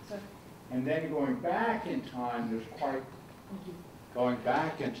point. And then going back in time, there's quite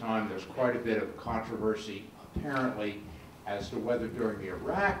a bit of controversy, apparently, as to whether during the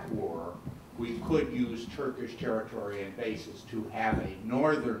Iraq War we could use Turkish territory and bases to have a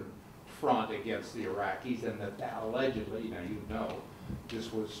northern front against the Iraqis, and that allegedly,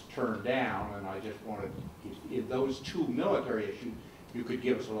 this was turned down. And I just wanted, if those two military issues, you could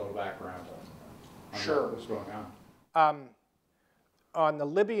give us a little background on Sure. what was going on. On the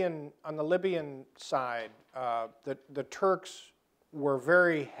Libyan side, the Turks were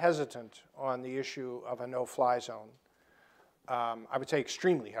very hesitant on the issue of a no-fly zone. I would say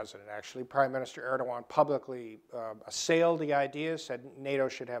extremely hesitant, actually. Prime Minister Erdogan publicly assailed the idea, said NATO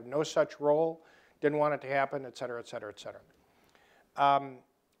should have no such role, didn't want it to happen, et cetera, et cetera, et cetera.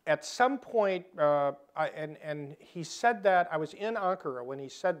 At some point, and he said that, I was in Ankara when he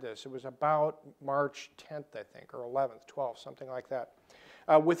said this. It was about March 10th, I think, or 11th, 12th, something like that.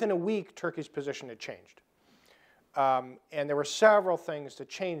 Within a week, Turkey's position had changed. And there were several things that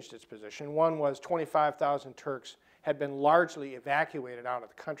changed its position. One was 25,000 Turks had been largely evacuated out of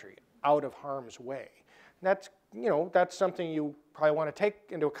the country, out of harm's way. And that's, you know, that's something you probably want to take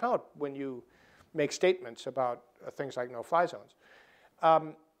into account when you make statements about things like no-fly zones.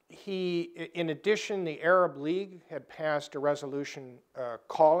 In addition, the Arab League had passed a resolution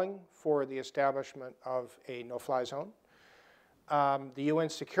calling for the establishment of a no-fly zone. The UN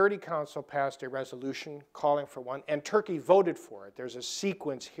Security Council passed a resolution calling for one, and Turkey voted for it. There's a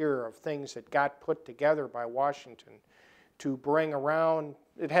sequence here of things that got put together by Washington to bring around.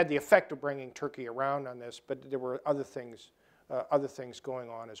 It had the effect of bringing Turkey around on this, but there were other things going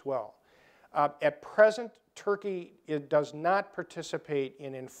on as well. At present, Turkey does not participate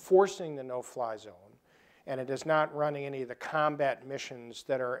in enforcing the no-fly zone, and it is not running any of the combat missions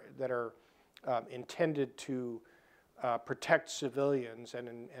that are intended to protect civilians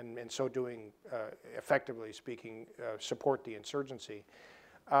and in so doing, effectively speaking, support the insurgency.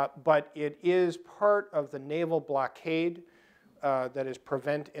 But it is part of the naval blockade that is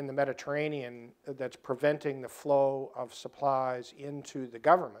in the Mediterranean that's preventing the flow of supplies into the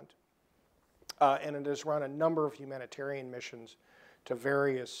government. And it has run a number of humanitarian missions to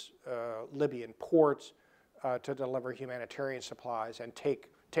various Libyan ports to deliver humanitarian supplies and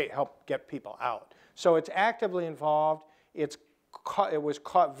help get people out. So it's actively involved. It was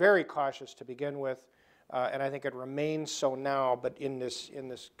very cautious to begin with, and I think it remains so now, but in this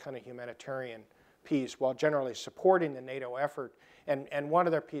kind of humanitarian piece, while generally supporting the NATO effort. And one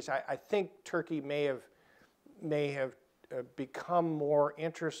other piece, I think Turkey may have become more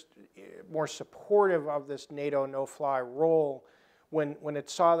supportive of this NATO no-fly role when it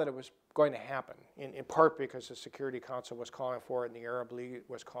saw that it was going to happen, in part because the Security Council was calling for it and the Arab League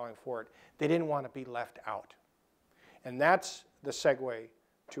was calling for it. They didn't want to be left out. And that's the segue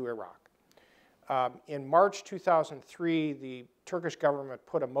to Iraq. In March 2003, the Turkish government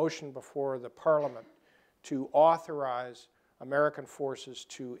put a motion before the parliament to authorize American forces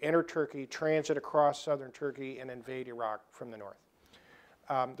to enter Turkey, transit across southern Turkey, and invade Iraq from the north.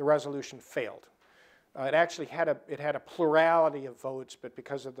 The resolution failed. It actually had a plurality of votes, but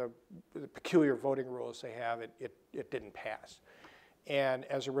because of the peculiar voting rules they have, it didn't pass. And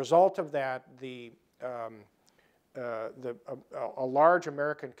as a result of that, a large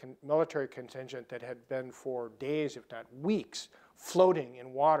American military contingent that had been for days, if not weeks, floating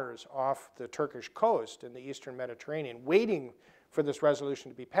in waters off the Turkish coast in the eastern Mediterranean, waiting for this resolution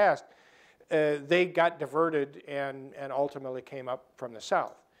to be passed, they got diverted and ultimately came up from the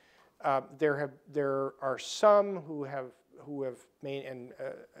south. There are some who have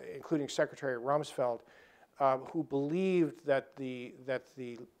including Secretary Rumsfeld, who believed that the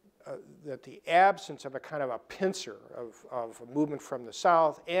absence of a kind of a pincer of a movement from the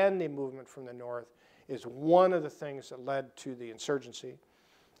south and the movement from the north is one of the things that led to the insurgency.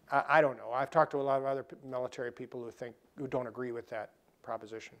 I don't know. I've talked to a lot of other military people who don't agree with that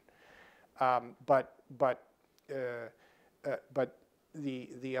proposition. But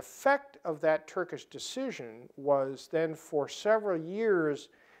the effect of that Turkish decision was then for several years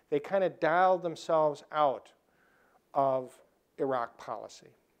they kind of dialed themselves out of Iraq policy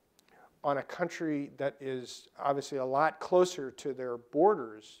on a country that is obviously a lot closer to their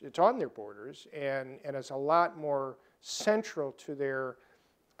borders. It's on their borders and is a lot more central to their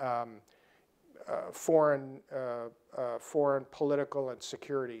foreign political and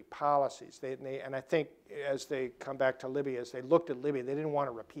security policies. And I think as they come back to Libya, as they looked at Libya, they didn't want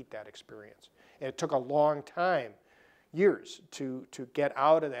to repeat that experience. And it took a long time, years, to get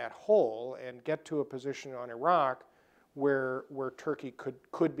out of that hole and get to a position on Iraq where Turkey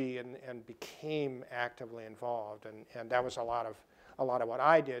could be and became actively involved. And that was a lot of what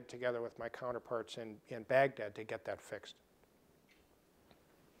I did together with my counterparts in Baghdad to get that fixed.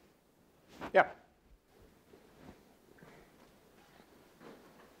 Yeah.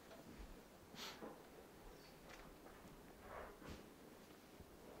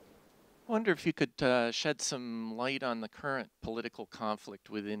 I wonder if you could shed some light on the current political conflict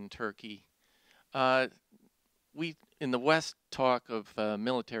within Turkey. We in the West talk of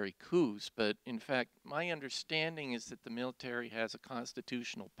military coups, but in fact, my understanding is that the military has a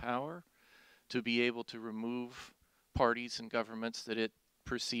constitutional power to be able to remove parties and governments that it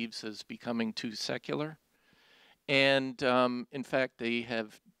perceives as becoming too secular. And in fact, they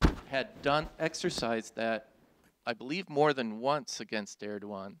have exercised that, I believe, more than once against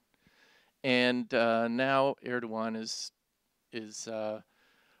Erdogan. And now Erdogan is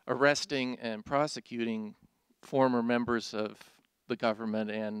arresting and prosecuting former members of the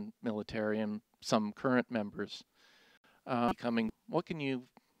government and military and some current members. What can you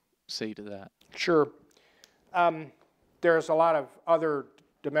say to that? Sure. There's a lot of other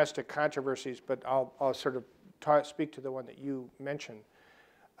domestic controversies, but I'll sort of speak to the one that you mentioned.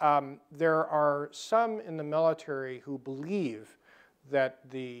 There are some in the military who believe that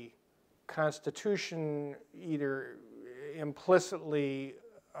the Constitution either implicitly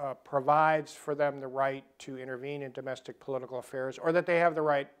provides for them the right to intervene in domestic political affairs, or that they have the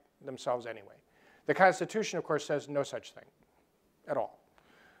right themselves anyway. The Constitution, of course, says no such thing at all.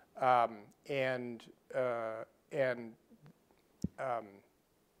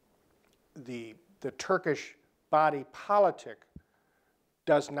 The Turkish body politic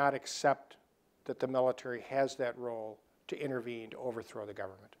does not accept that the military has that role to intervene, to overthrow the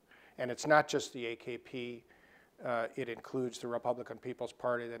government. And it's not just the AKP. It includes the Republican People's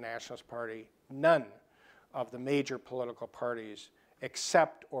Party, the Nationalist Party. None of the major political parties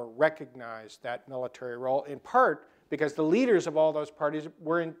accept or recognize that military role, in part because the leaders of all those parties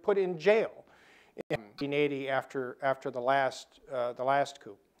were put in jail in 1980 after the last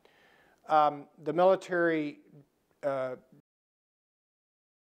coup. The military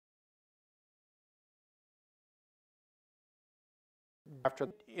after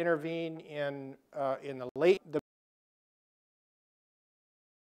intervene in the late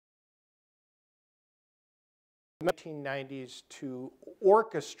 1990s to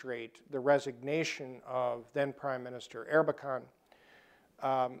orchestrate the resignation of then Prime Minister Erbakan.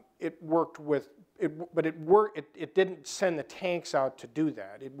 It worked with, but it didn't send the tanks out to do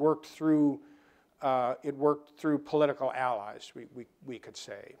that. It worked through political allies, we could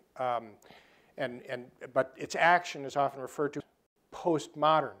say. But its action is often referred to as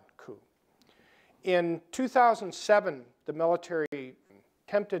postmodern coup. In 2007, the military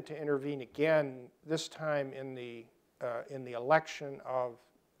attempted to intervene again, this time in the election of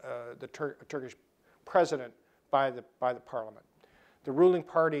the Turkish president by the parliament. The ruling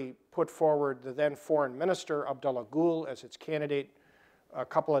party put forward the then foreign minister, Abdullah Gül, as its candidate. A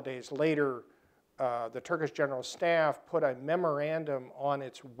couple of days later, the Turkish General Staff put a memorandum on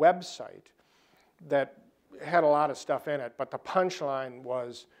its website that had a lot of stuff in it, but the punchline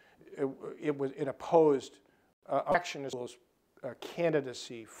was it opposed Gül's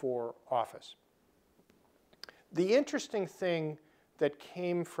candidacy for office. The interesting thing that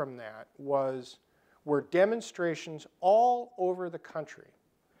came from that were demonstrations all over the country,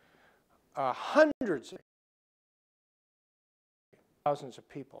 hundreds of thousands of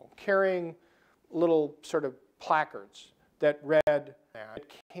people carrying little sort of placards that read that.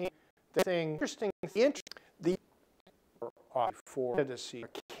 The thing interesting, the for candidacy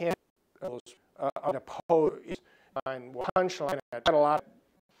opposed punchline had a lot of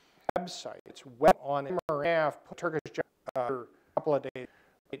websites web on MRF Turkish a couple of days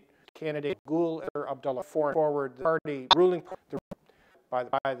candidate Gül Abdullah forward the party ruling party by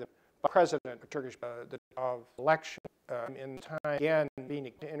the president of Turkish of election in time again being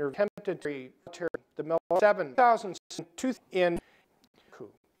attempted to the 2002 in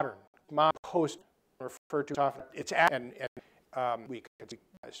coup modern post referred to often it's and we could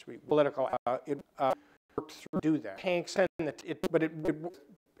see political it worked through do that tanks and it but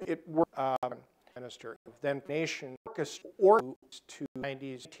it worked minister of then nation or to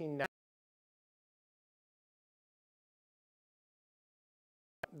 1990s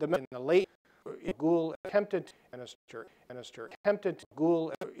in the late Gül attempted minister attempted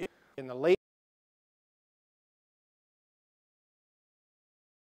Gül in the late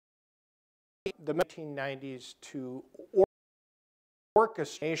the 1990s to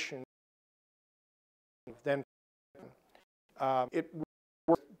orchestration of then it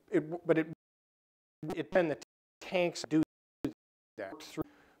then the tanks do that through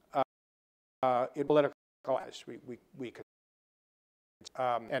in political lives we could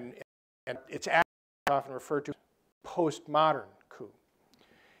and it's often referred to as postmodern coup.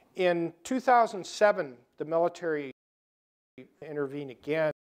 In 2007, the military intervened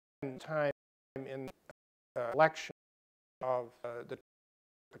again time in the election of the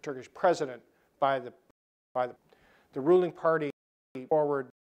Turkish president by the ruling party forward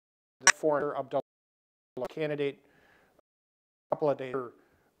the foreign Abdullah candidate. A couple of days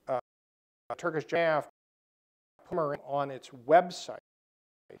later, Turkish staff on its website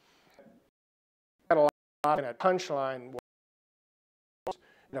had a lot in a punchline was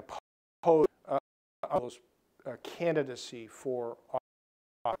an opposed candidacy for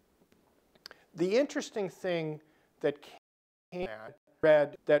office. The interesting thing that came out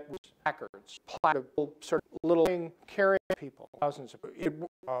read that was placards, sort of little thing carrying people, thousands of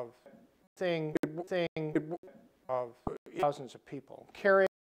people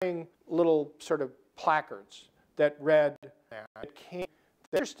carrying little sort of placards that read that. The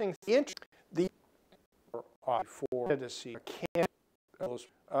interesting the for candidacy opposed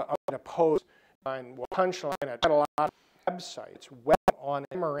punchline. I had a lot of websites web on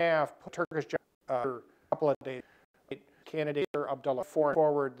MRF Turkish a couple of days. Candidate Abdullah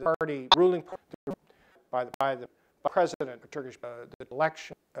forward the party ruling by the president of Turkish the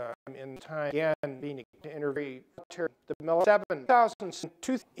election in time again being to interview the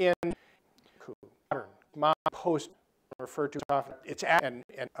 7,002 in modern post referred to often it's and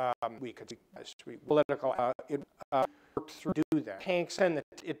we could political it worked through do that tanks and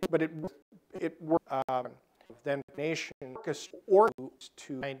it but it then nation or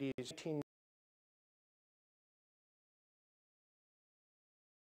to 90s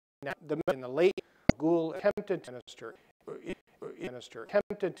in the late Gul attempted minister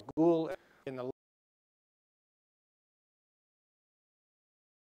attempted to Gul in the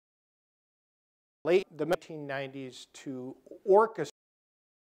late the 1990s to orchestration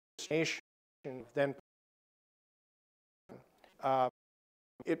then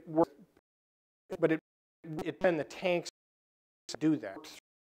it worked but it then the tanks do that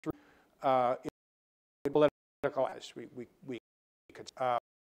through political as we could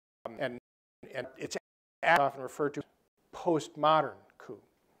and it's often referred to postmodern coup.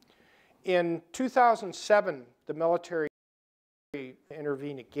 In 2007, the military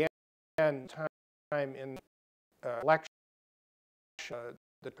intervened again time in election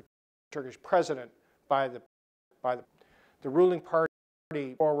the Turkish president by the ruling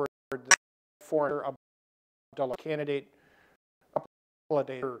party forward the foreigner Abdullah candidate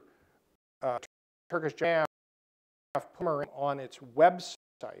Turkish jam on its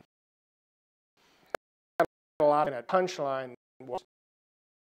website. A lot in a punchline was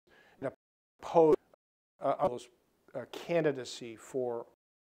in a post of candidacy for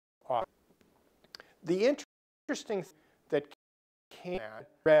office. The interesting thing that came out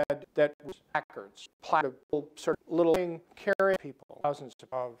read that was records, sort of little thing carrying people, thousands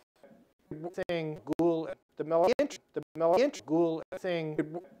of thing Gul the military Gul thing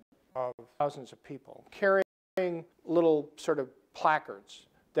of thousands of people carrying little sort of placards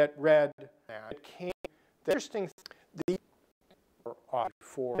that read that it came. The interesting thing,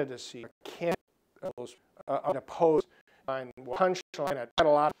 for candidacy can't oppose punchline. I had a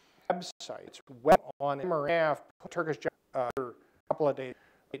lot of websites web on MRF Turkish a couple of days.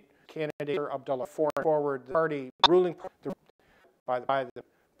 Candidate Abdullah forward the party ruling by the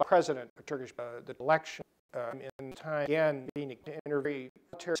president of Turkish the election in time again being to interview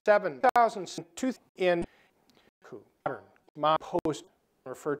 7,002 in modern post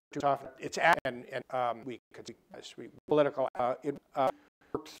referred to often it's and we could political it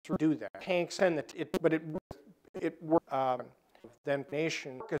worked through do that tanks and it but it worked then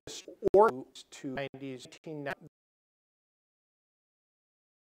nation or to 90s in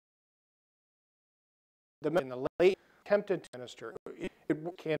the late attempted minister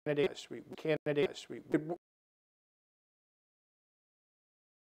candidates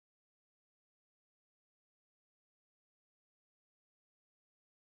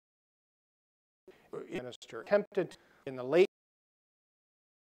minister attempted in the late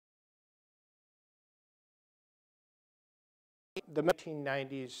the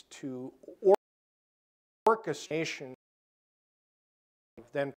 1990s to orchestration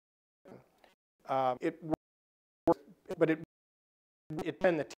then it worked, but it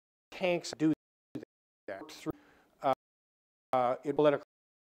then the tanks do that through it political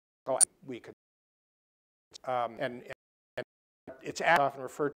we could and it's often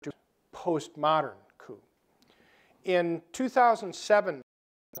referred to postmodern coup. In 2007, the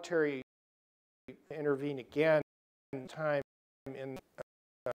military intervened again time in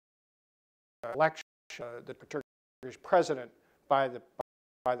election the Turkish president by the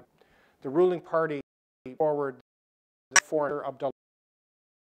ruling party forward the foreigner Abdullah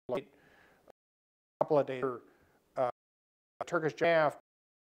a couple of days Turkish jam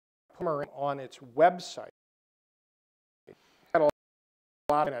on its website. Had a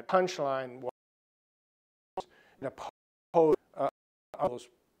lot in a punchline was in a post of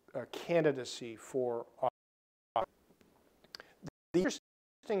candidacy for office. The interesting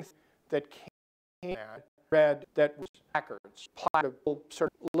thing that came out read that was placards,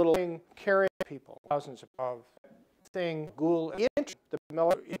 sort of little thing carrying people, thousands of thing Gul the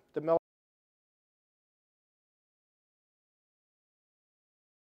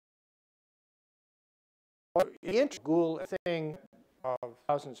Gul thing of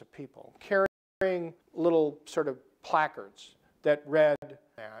thousands of people carrying little sort of placards that read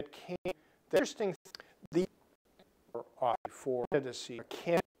that came. The interesting the for candidacy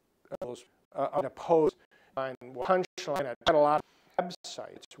can't oppose punchline. I had a lot of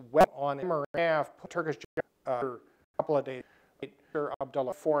websites web on MRF Turkish a couple of days later,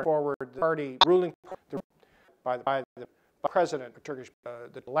 Abdullah forward the party ruling by the president of Turkish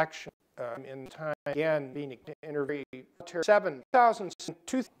the election in time again being to intervene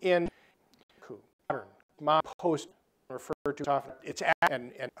 7,002 in modern post referred to often it's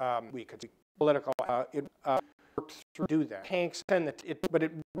and we could see political it worked through do that tanks and it but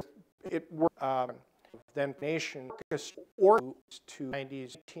it worked then nation or to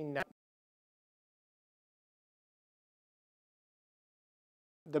 90s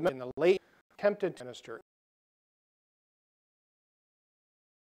 1990 in the late attempted minister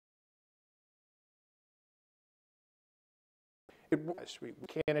it was we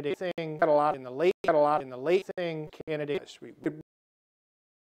candidate thing got a lot in the late thing candidate we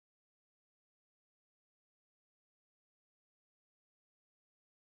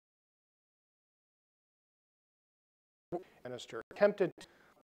minister attempted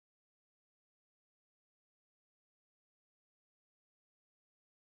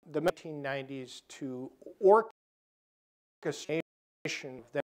the 1990s to orchestration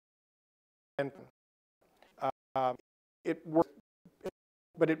of that it worked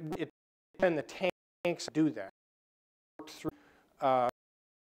but it and the tanks do that through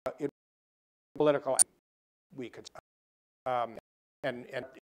it political we could and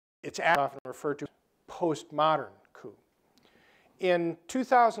it's often referred to postmodern coup. In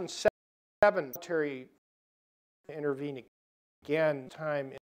 2007, military intervened again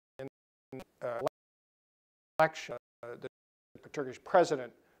time in election the Turkish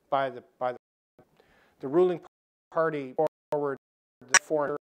president by the ruling party forward the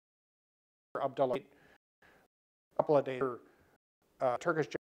foreign Abdullah. A couple of days Turkish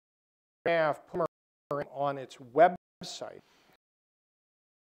staff on its website,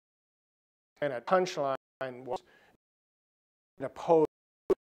 and a punchline was opposed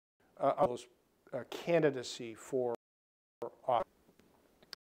candidacy for office.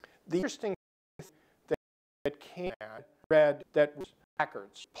 The interesting thing that came out read that was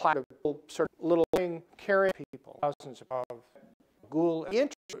placards, sort of little thing carrying people, thousands of ghoul.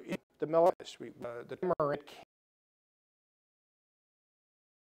 The military, the turmeric.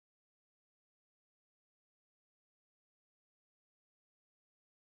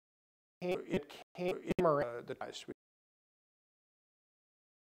 It came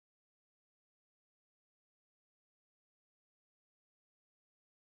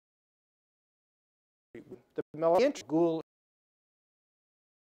the military ghoul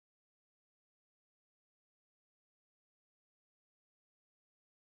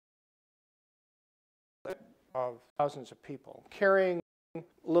of thousands of people carrying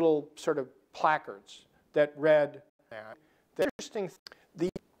little sort of placards that read that. The interesting the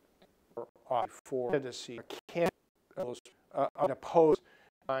for candidacy unopposed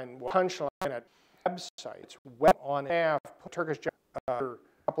punchline at websites web on half Turkish a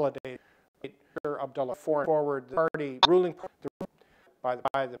couple of days Abdullah forward the party ruling by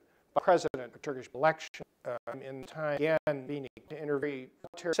the president of Turkish election in time again being to intervene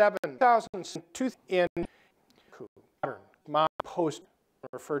 7,002 in modern post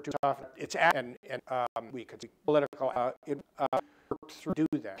referred to often it's and we could see political it worked through do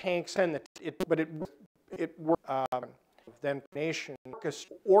that tanks and it but it worked then nation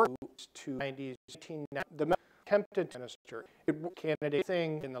or to 90s the attempted minister it candidate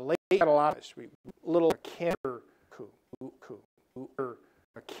thing in the late a lot of little candidate coup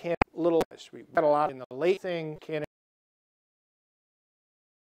a can little we got a lot in the late thing candidate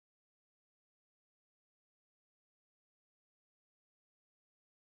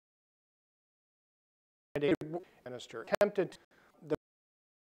minister attempted the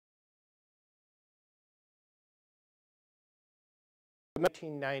the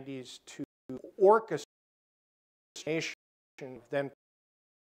 1990s to orchestration then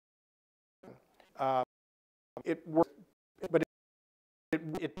it worked but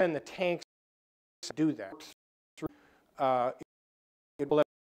it and the tanks do that through it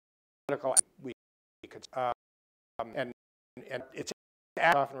political we could and it's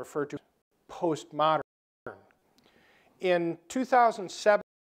often referred to postmodern. In 2007,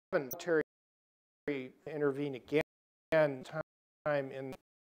 military intervened again time in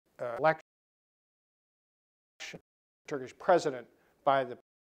election Turkish president by the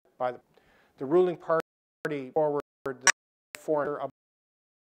ruling party forward the foreign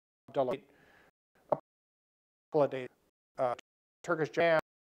Abdullah. A couple of days Turkish staff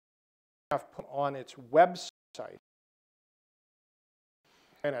put on its website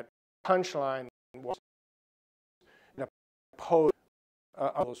and a punchline was opposed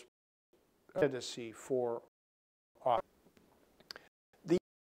candidacy for office. The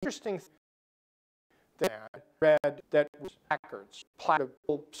interesting thing that read that was placards,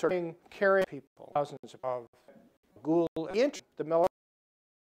 certain carrying people, thousands of ghoul inch the military.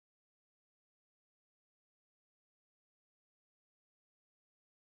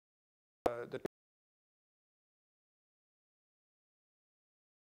 The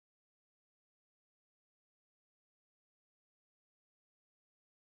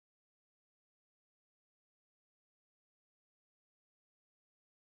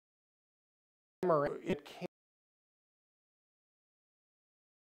it came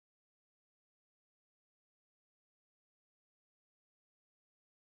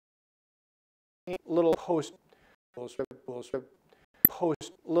little post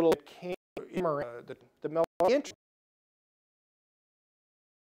little came the military inch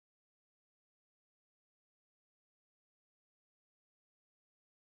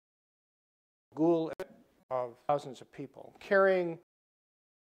ghoul of thousands of people carrying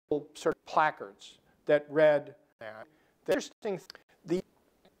sort of placards that read that. The interesting the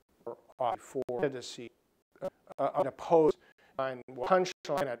for candidacy unopposed on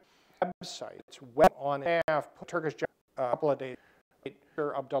punchline at website. It's web on half Turkish couple of days.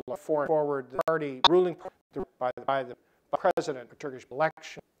 Abdullah forward the party ruling by the president of Turkish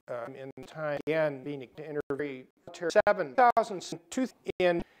election in time again being to interview 7,002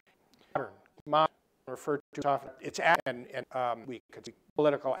 in modern referred to often. It's and we could see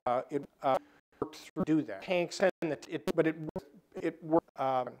political it worked through do that. Tanks and but it worked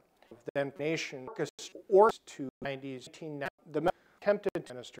then nation or to 90s the attempted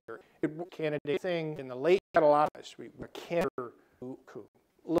minister it candidate thing in the late a lot of us we were candidate coup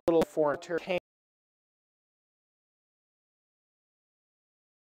little foreign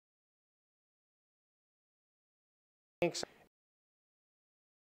tanks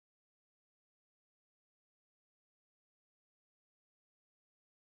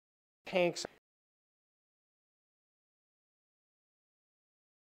tanks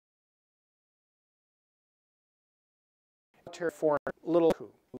foreign little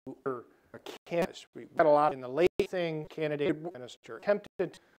coup or candidates we got a lot in the late thing candidate minister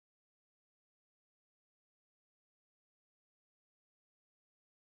attempted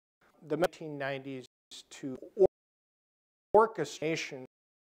the 1990s to orchestration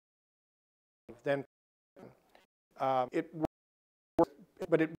of then it worked,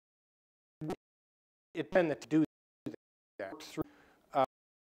 but it tended to do that through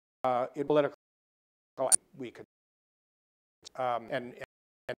in political we could and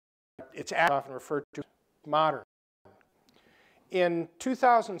it's often referred to modern. In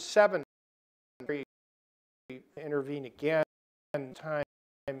 2007, we intervened again time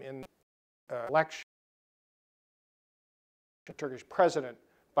in election Turkish president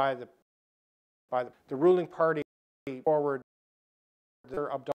by the ruling party forward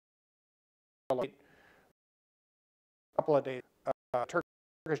their Abdullah a couple of days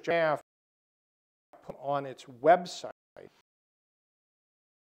Turkish JAF put on its website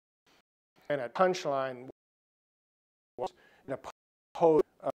and a punchline was an opposed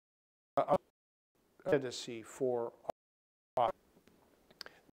candidacy for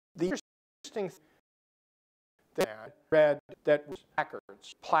the interesting thing that read that was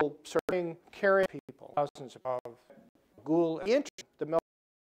placards, serving, carrying people, thousands of ghoul inch the military.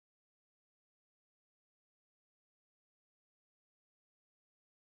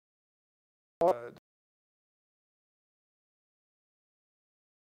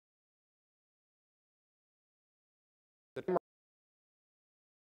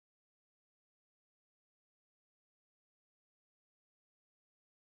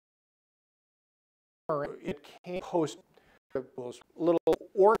 It came post little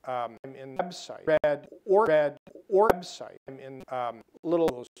or in the website read or website in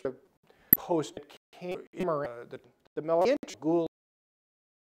little post it came the military ghoul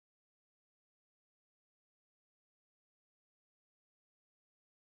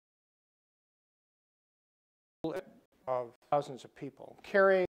of thousands of people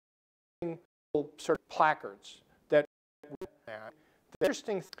carrying sort of placards that the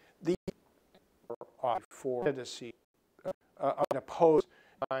interesting the for candidacy unopposed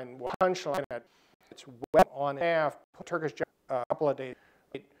on punchline at its web on half Turkish couple of days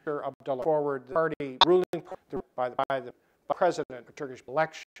Abdullah forward the party ruling by the president of Turkish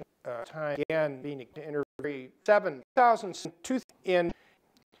election time again being to interview 7,002 in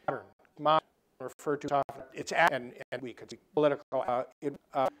modern referred to often. It's and we could see political it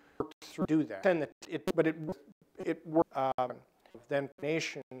worked through do that and but it worked then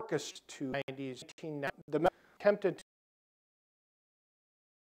nation focused to 90s the attempted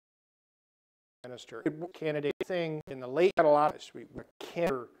minister candidate thing in the late a lot of we were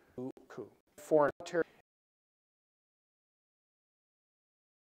candidate coup foreign territory.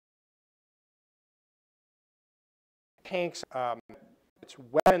 Tanks. It's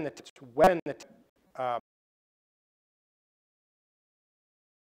when the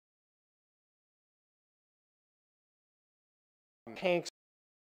tanks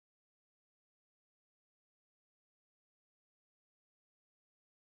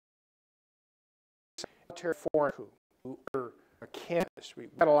foreign who were a candidates. We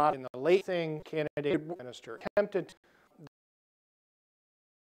got a lot in the late thing. Candidate minister attempted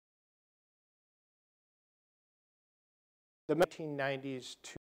the 1990s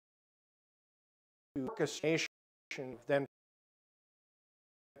to orchestration of then.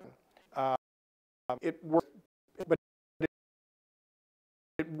 It worked, but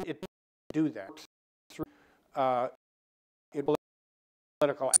it do that through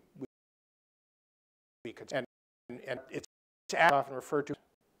political. We could and it's often referred to as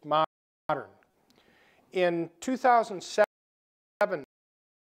modern. In 2007,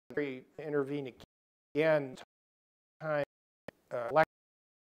 we intervened again. Time election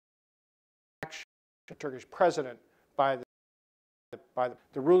Turkish president by the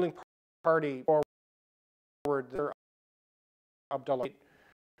ruling party forward their Abdullah. A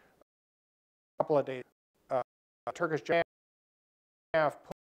couple of days, Turkish staff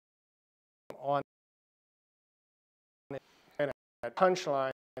put on and a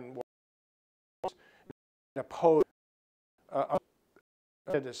punchline was opposed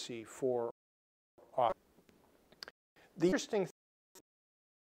candidacy for office. The interesting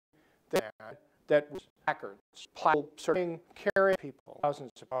thing that was placards, carrying people,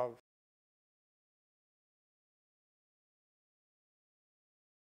 thousands of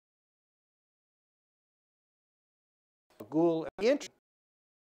Ghoul. The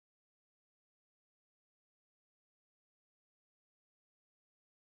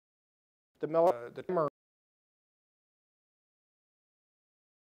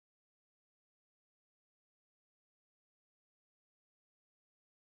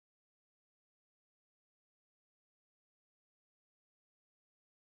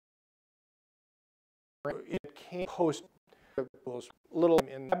it came post little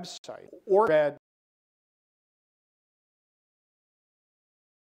in the website or read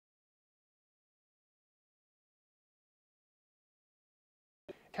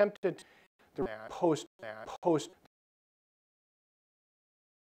attempted to post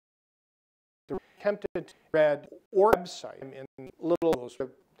the attempted read or website in little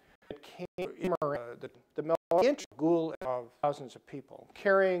it came the inch Ghoul of thousands of people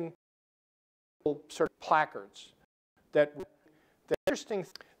carrying sort of placards that the interesting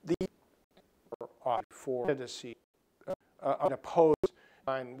the for candidacy an opposed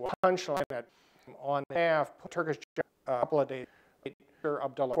punchline that on half Turkish couple of days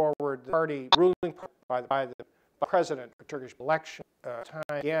Abdullah forward the party ruling by the president of Turkish election time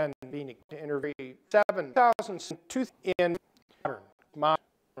again being to interview 7,002 in modern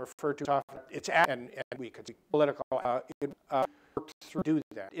referred to often it's and we could see political it worked through do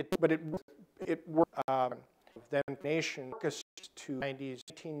that but it worked then nation to 90s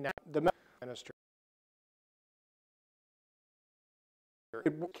 1990 the minister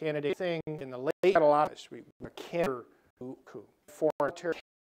candidate thing in the late a lot of this we can't foreign territory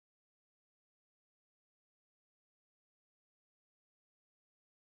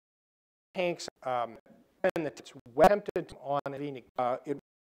tanks and it's attempted on it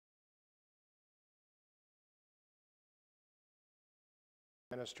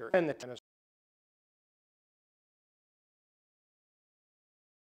minister and the minister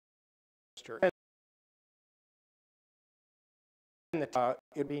and the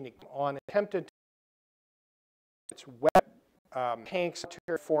it being on attempted it's web tanks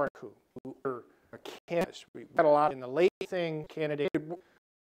foreign who were a candidates. We got a lot in the late thing candidate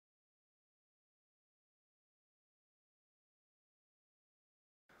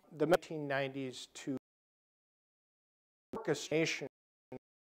the 1990s to orchestration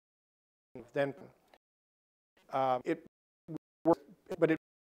of then it worked, but it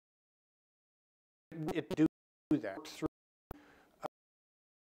do that through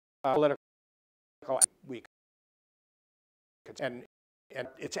political week and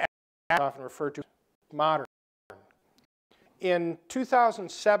it's often referred to as modern. In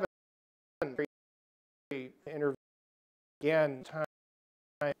 2007, interview again time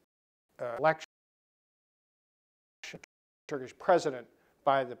election Turkish president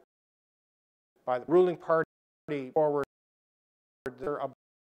by the ruling party forward their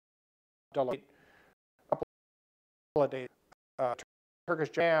Abdullah a couple of days Turkish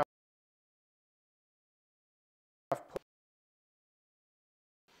jam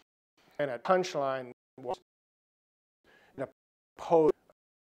and a punchline was an opposed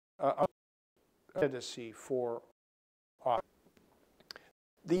candidacy for office.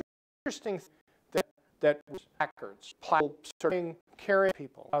 The interesting thing that was placards, starting carrying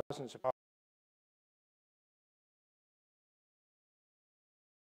people, thousands of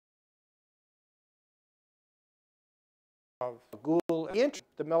Google,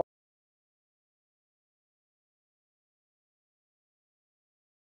 the military.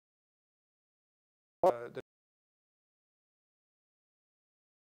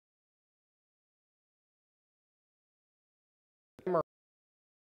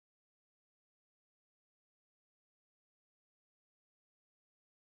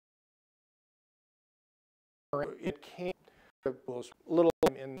 It came to those little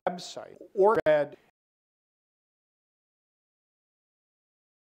in the website or read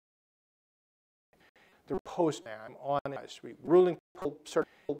the post on this week ruling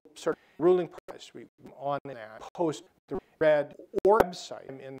ruling price week on that post the read or website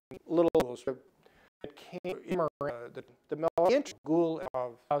in little it came the military Google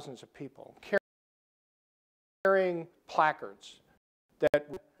of thousands of people carrying placards that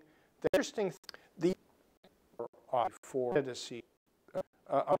the interesting the for candidacy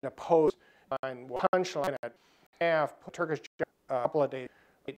an opposed punchline at half Turkish couple of days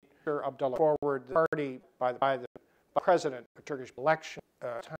Abdullah forward the party by the president of Turkish election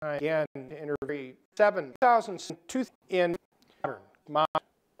time again to interview 7,002 in modern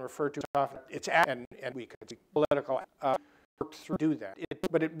referred to often it's and we could see political worked through do that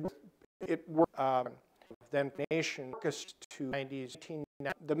but it worked then nation focused to 90s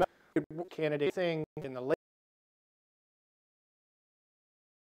the candidate thing in the late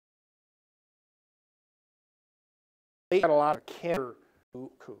had a lot of candor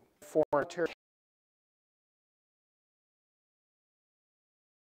foreign terror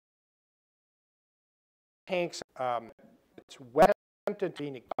tanks it's well attempted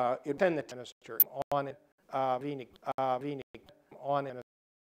to attend the minister on it on an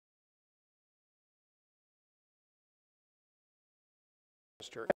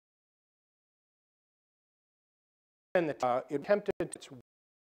minister and the attempted its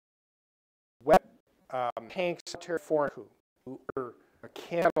web tanks foreign who were a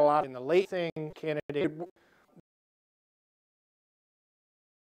candidate in the late thing candidate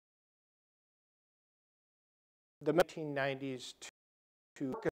the 1990s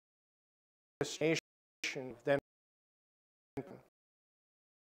to nation then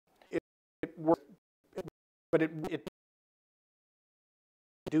it worked but it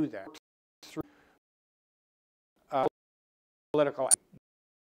do that through political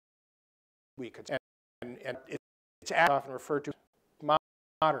we could and it's often referred to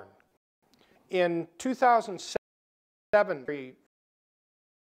modern. In 2007, we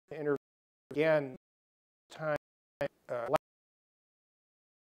interviewed again time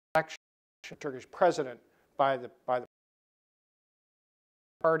election Turkish president by the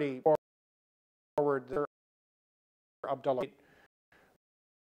party forward the Abdullah a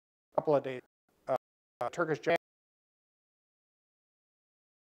couple of days Turkish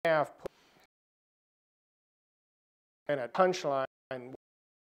half and a punchline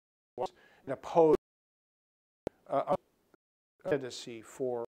was an opposed candidacy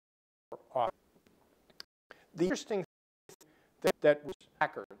for office. The interesting thing that was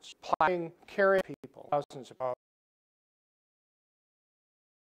placards, carrying people, thousands of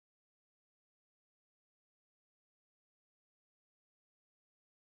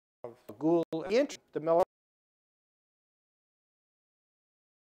Google, the military.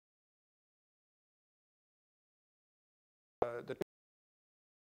 The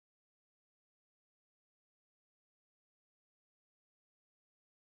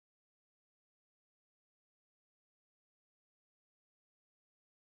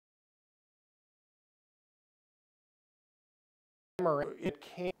it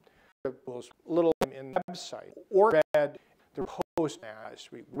came to those little in the website or read the post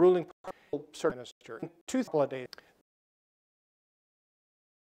as we ruling minister in 2 days.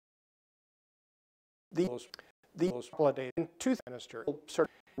 Those days in 2 minister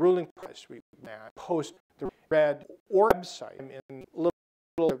ruling press we post the read or website in little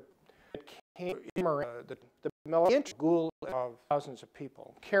it came the military Google of thousands of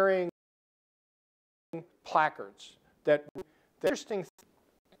people carrying placards that the interesting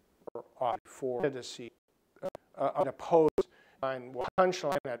for candidacy an opposed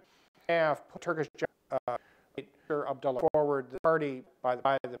punchline at half Turkish Abdullah forward the party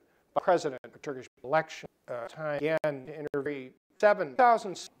by the president of Turkish election time again to interview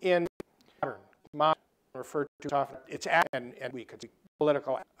 7,000 in modern referred to often it's and we could see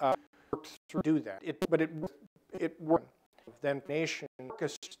political worked through do that. But it worked. Then nation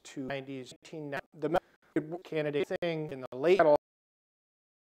focused to 90s, 1990, the candidate thing in the late a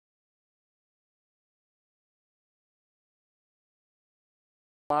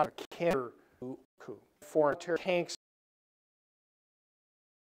lot of candor coup, foreign tanks.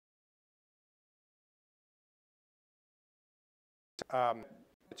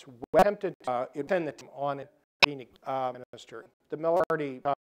 It's attempted to attend the on it being minister. The minority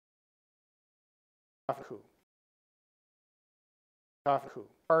coup.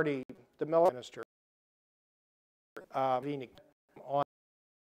 Party, the minister being on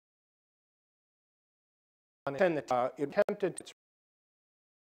attend the attempted to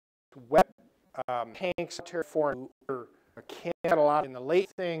web tanks foreign a lot in the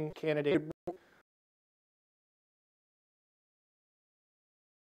late thing candidate.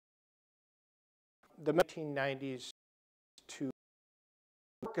 The 1990s to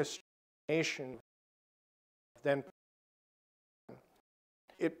orchestration, then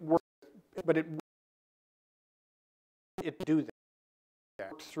it worked, but it do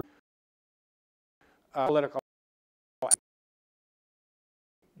that through political.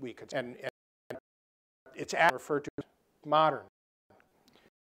 We could and it's referred to as modern.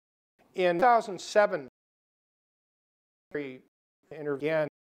 In 2007, again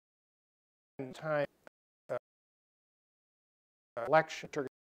time election Turkish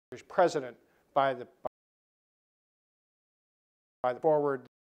president by the forward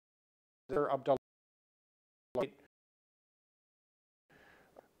Abdullah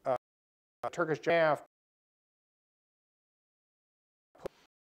Turkish draft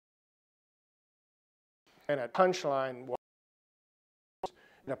and a punchline was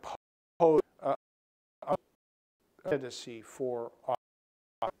an opposed candidacy for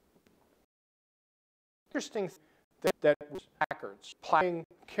interesting that was placards playing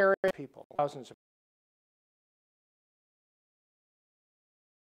carrying people thousands of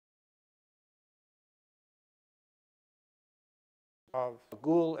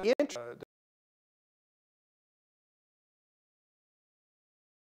Ghoul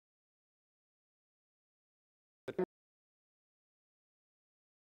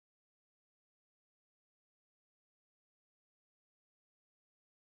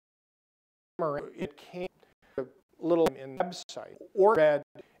it came a little in the website or read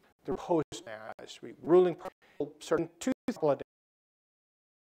the post as we ruling certain two days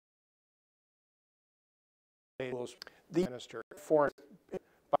the minister foreign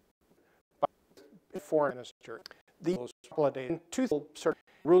minister the holiday two certain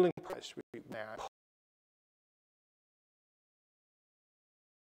ruling price we